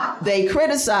 They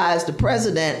criticized the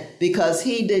president because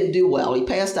he didn't do well. He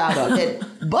passed out of it.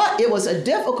 But it was a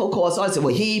difficult course. So I said,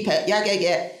 well,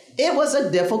 It was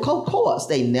a difficult course.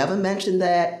 They never mentioned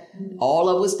that. All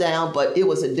of us down, but it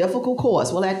was a difficult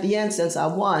course. Well, at the end, since I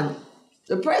won,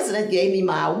 the president gave me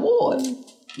my award.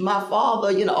 My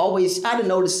father, always, I didn't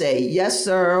know to say yes,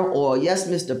 sir, or yes,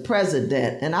 Mr.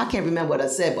 President. And I can't remember what I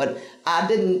said, but I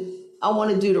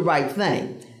want to do the right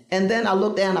thing. And then I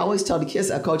looked down, I always tell the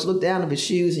kids I coach, look down at his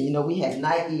shoes, and we had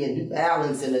Nike and New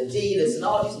Balance and Adidas and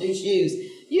all these new shoes.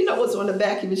 You know what's on the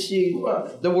back of his shoe?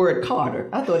 The word Carter.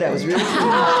 I thought that was really cool.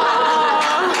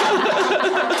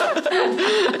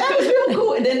 That was real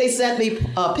cool. And then they sent me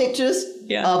pictures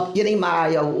of getting my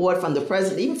award from the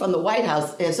president, even from the White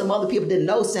House, and some other people didn't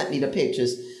know sent me the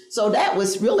pictures. So that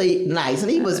was really nice.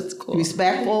 And he was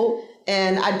respectful.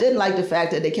 And I didn't like the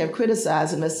fact that they kept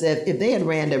criticizing. I said, if they had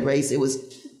ran that race, it was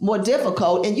more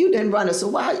difficult, and you didn't run it. So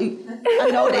why you? I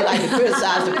know they like to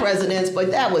criticize the presidents,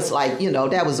 but that was like,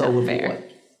 that was overboard.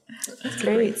 That's a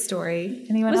great story.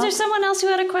 Was there someone else who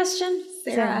had a question?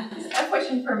 Sarah. A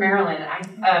question for Marilyn.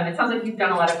 It sounds like you've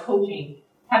done a lot of coaching.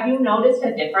 Have you noticed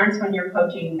a difference when you're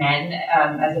coaching men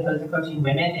as opposed to coaching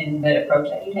women in the approach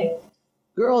that you take?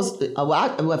 Girls, I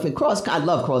love cross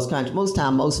country. Most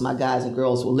of my guys and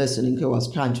girls will listen in cross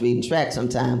country and track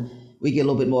sometime. We get a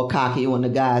little bit more cocky on the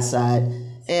guy's side.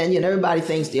 And, everybody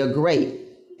thinks they're great.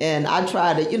 And I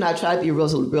try to be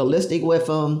realistic with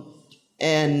them.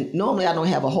 And normally I don't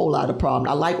have a whole lot of problem.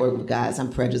 I like working with guys.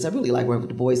 I'm prejudiced. I really like working with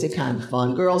the boys. They're kind of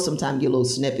fun. Girls sometimes get a little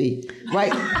snippy.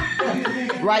 Right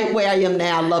where I am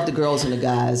now, I love the girls and the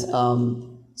guys. So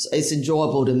it's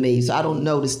enjoyable to me. So I don't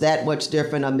notice that much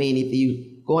different. I mean, if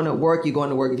you going to work, you're going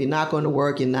to work. If you're not going to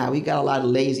work, you're not. We got a lot of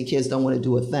lazy kids don't want to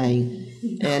do a thing.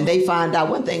 And they find out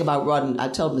one thing about running. I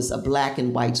tell them it's a black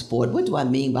and white sport. What do I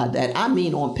mean by that? I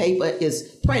mean on paper it's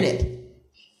printed.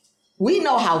 We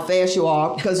know how fast you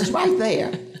are because it's right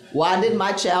there. Why didn't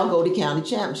my child go to county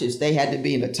championships? They had to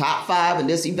be in the top 5 in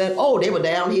this event. Oh, they were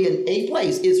down here in 8th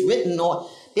place. It's written on.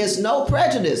 It's no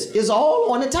prejudice. It's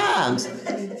all on the times.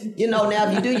 Now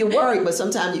if you do your work, but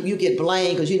sometimes you get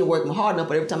blamed because you didn't work hard enough,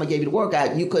 but every time I gave you the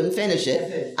workout, you couldn't finish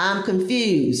it. I'm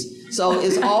confused. So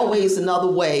it's always another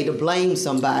way to blame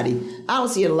somebody. I don't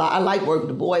see it a lot. I like working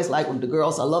with the boys, like with the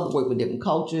girls. I love to work with different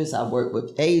cultures. I work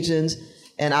with Asians.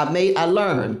 And I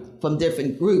learned from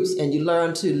different groups, and you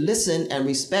learn to listen and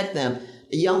respect them.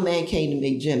 A young man came to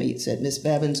me, Jimmy, said, Miss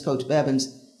Bevins, Coach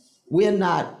Bevins, we're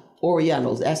not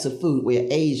Orientals, that's the food, we're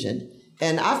Asian.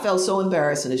 And I felt so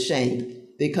embarrassed and ashamed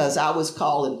because I was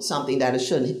calling something that I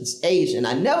shouldn't. It's Asian.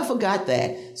 I never forgot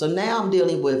that. So now I'm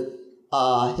dealing with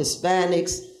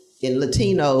Hispanics and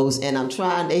Latinos, and I'm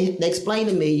trying, they explain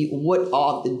to me what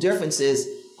are the differences,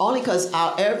 only because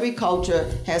every culture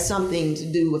has something to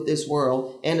do with this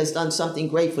world and has done something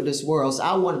great for this world. So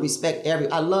I want to respect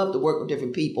I love to work with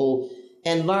different people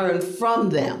and learn from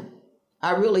them.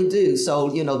 I really do.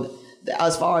 So, you know,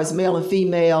 as far as male and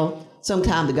female,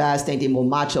 sometimes the guys think they're more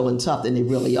macho and tough than they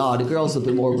really are. The girls will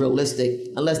be more realistic,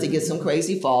 unless they get some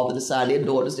crazy father decide their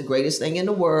daughter's the greatest thing in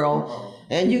the world.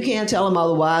 And you can't tell them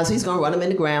otherwise. He's going to run them in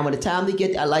the ground. By the time they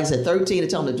get, like I said, 13, to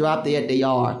tell them to drop dead, they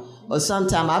are. Or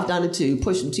sometimes I've done it too,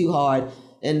 push them too hard,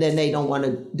 and then they don't want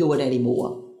to do it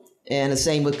anymore. And the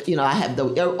same with, you know,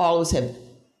 always have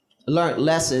learned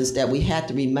lessons that we had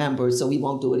to remember so we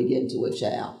won't do it again to a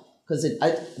child. Because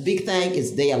a big thing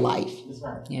is their life. That's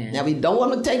right. Yeah. Now, we don't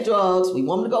want them to take drugs. We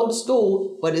want them to go to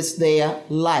school, but it's their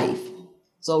life.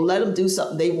 So let them do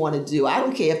something they want to do. I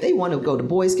don't care if they want to go to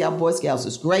Boy Scouts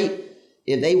is great.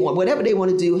 If they want, whatever they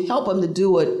want to do, help them to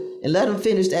do it and let them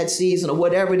finish that season or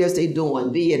whatever it is they're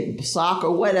doing, be it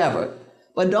soccer, whatever.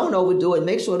 But don't overdo it.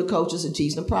 Make sure the coaches are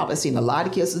teaching them properly. I've seen a lot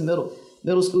of kids in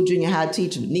middle school, junior high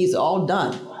teachers. Knees are all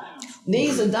done.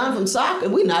 Knees are done from soccer.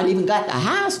 We not even got to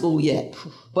high school yet.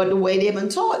 But the way they've been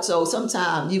taught. So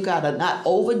sometimes you got to not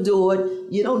overdo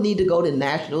it. You don't need to go to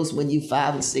nationals when you're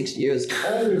 5 and 6 years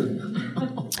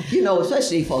old. You know,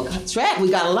 especially for track, we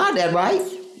got a lot of that, right?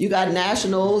 You got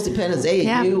nationals, depending on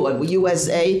AAU or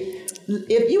USA.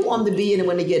 If you want them to be in it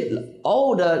when they get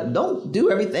older, don't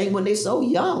do everything when they're so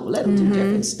young. Let them do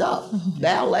different stuff.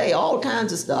 Ballet, all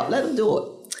kinds of stuff. Let them do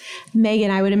it.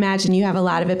 Megan, I would imagine you have a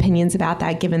lot of opinions about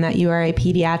that, given that you are a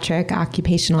pediatric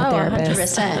occupational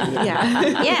therapist. 100%.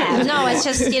 Yeah. Yeah, no, it's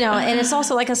just, you know, and it's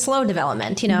also like a slow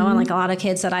development, you know, and like a lot of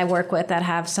kids that I work with that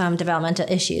have some developmental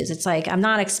issues. It's like, I'm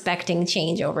not expecting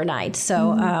change overnight.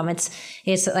 So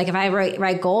it's like if I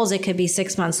write goals, it could be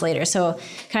 6 months later. So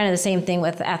kind of the same thing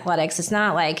with athletics. It's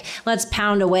not like, let's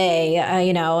pound away,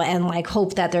 you know, and like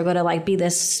hope that they're going to like be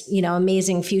this, you know,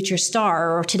 amazing future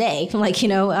star or today, like, you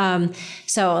know,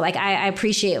 so like I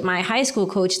appreciate my high school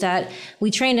coach that we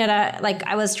trained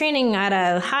I was training at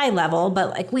a high level, but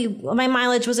like my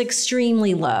mileage was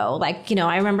extremely low. Like, you know,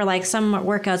 I remember like some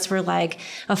workouts were like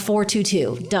a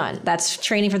 4.22 done. That's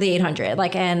training for the 800.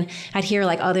 Like, and I'd hear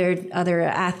like other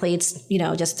athletes, you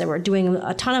know, just that were doing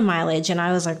a ton of mileage. And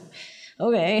I was like,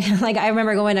 okay. Like I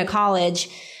remember going to college,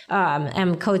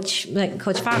 and Coach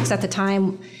Fox at the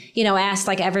time, you know, asked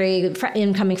like every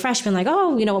incoming freshman, like,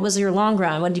 oh, you know, what was your long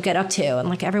run? What did you get up to? And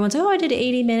like everyone's like, oh, I did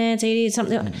 80 minutes, 80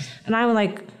 something. And I was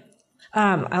like,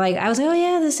 I was like, oh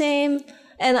yeah, the same.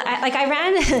 And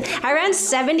I ran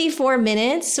 74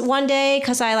 minutes one day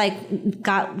because I like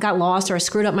got lost or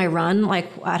screwed up my run like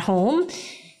at home.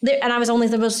 And I was only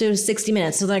supposed to do 60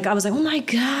 minutes. So like, I was like, oh my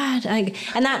God.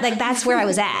 And that, like, that's where I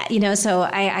was at, you know? So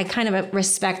I kind of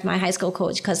respect my high school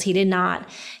coach because he did not,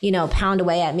 you know, pound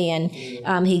away at me.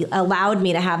 And he allowed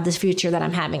me to have this future that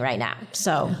I'm having right now.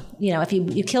 So, you know, if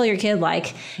you kill your kid,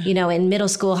 like, you know, in middle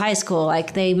school, high school,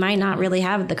 like they might not really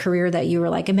have the career that you were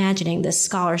like imagining, this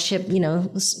scholarship, you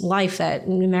know, life that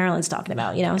Marilyn's talking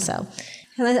about, you know? So,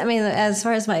 I mean, as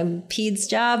far as my peds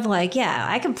job, like, yeah,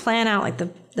 I can plan out like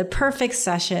the perfect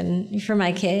session for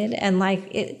my kid, and like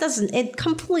it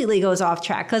completely goes off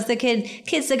track because the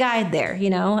kid's the guide there, you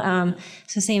know.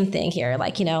 It's the same thing here,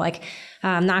 like, you know, like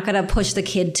I'm not gonna push the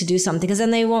kid to do something because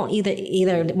then they won't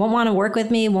either won't want to work with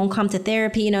me, won't come to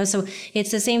therapy, you know. So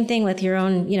it's the same thing with your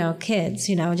own, you know, kids,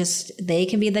 you know, just they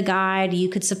can be the guide, you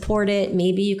could support it,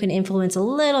 maybe you can influence a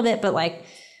little bit, but like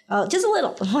just a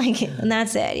little, like, and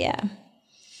that's it, yeah.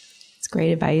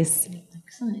 Great advice.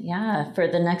 Excellent. Yeah, for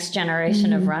the next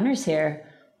generation of runners here.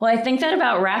 Well, I think that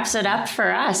about wraps it up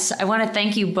for us. I want to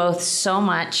thank you both so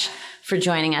much for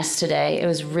joining us today. It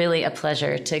was really a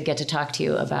pleasure to get to talk to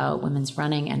you about women's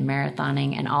running and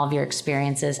marathoning and all of your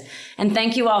experiences. And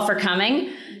thank you all for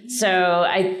coming. So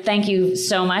I thank you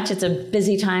so much. It's a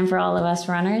busy time for all of us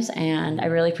runners, and I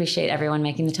really appreciate everyone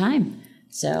making the time.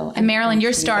 So, and Marilyn,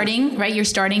 you're starting, right? You're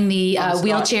starting the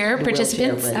wheelchair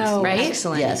participants, right?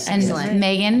 Excellent. Yes. And excellent.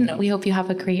 Megan, we hope you have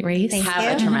a great race.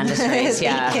 Have a tremendous race.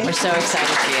 Yeah, we're so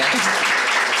excited for you.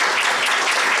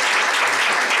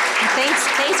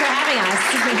 Thanks for having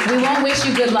us. We won't wish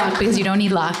you good luck because you don't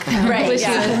need luck. Right. Wish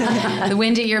you the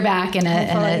wind at your back and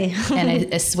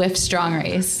a swift, strong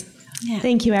race. Yeah.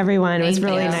 Thank you, everyone. It was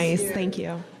really nice. Thank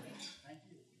you.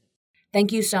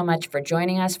 Thank you so much for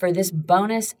joining us for this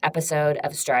bonus episode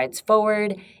of Strides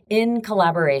Forward in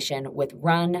collaboration with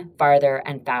Run Farther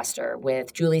and Faster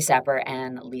with Julie Sepper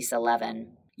and Lisa Levin.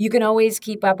 You can always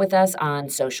keep up with us on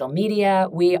social media.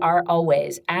 We are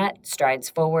always at Strides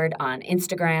Forward on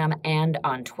Instagram and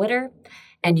on Twitter.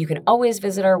 And you can always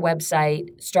visit our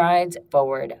website,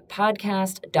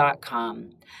 stridesforwardpodcast.com.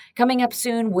 Coming up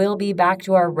soon, we'll be back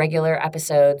to our regular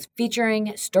episodes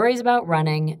featuring stories about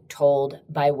running told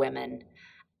by women.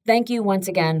 Thank you once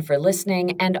again for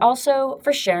listening and also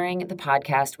for sharing the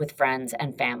podcast with friends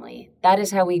and family. That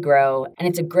is how we grow, and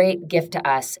it's a great gift to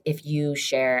us if you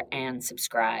share and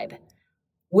subscribe.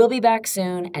 We'll be back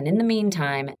soon, and in the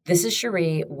meantime, this is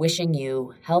Cherie wishing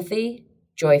you healthy,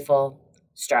 joyful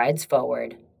strides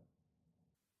forward.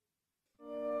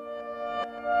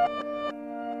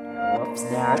 Whoops,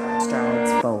 that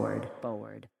strides forward.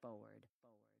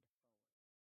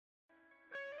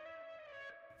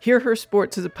 Hear Her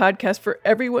Sports is a podcast for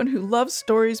everyone who loves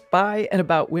stories by and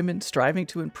about women striving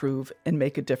to improve and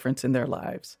make a difference in their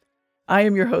lives. I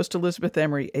am your host, Elizabeth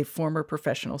Emery, a former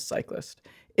professional cyclist.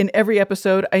 In every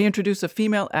episode, I introduce a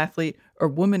female athlete or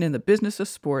woman in the business of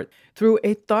sport through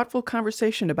a thoughtful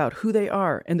conversation about who they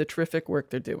are and the terrific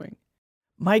work they're doing.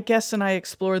 My guests and I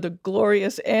explore the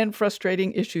glorious and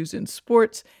frustrating issues in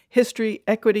sports, history,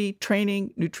 equity,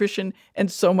 training, nutrition,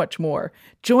 and so much more.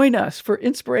 Join us for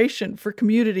inspiration, for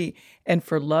community, and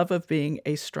for love of being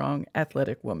a strong,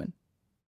 athletic woman.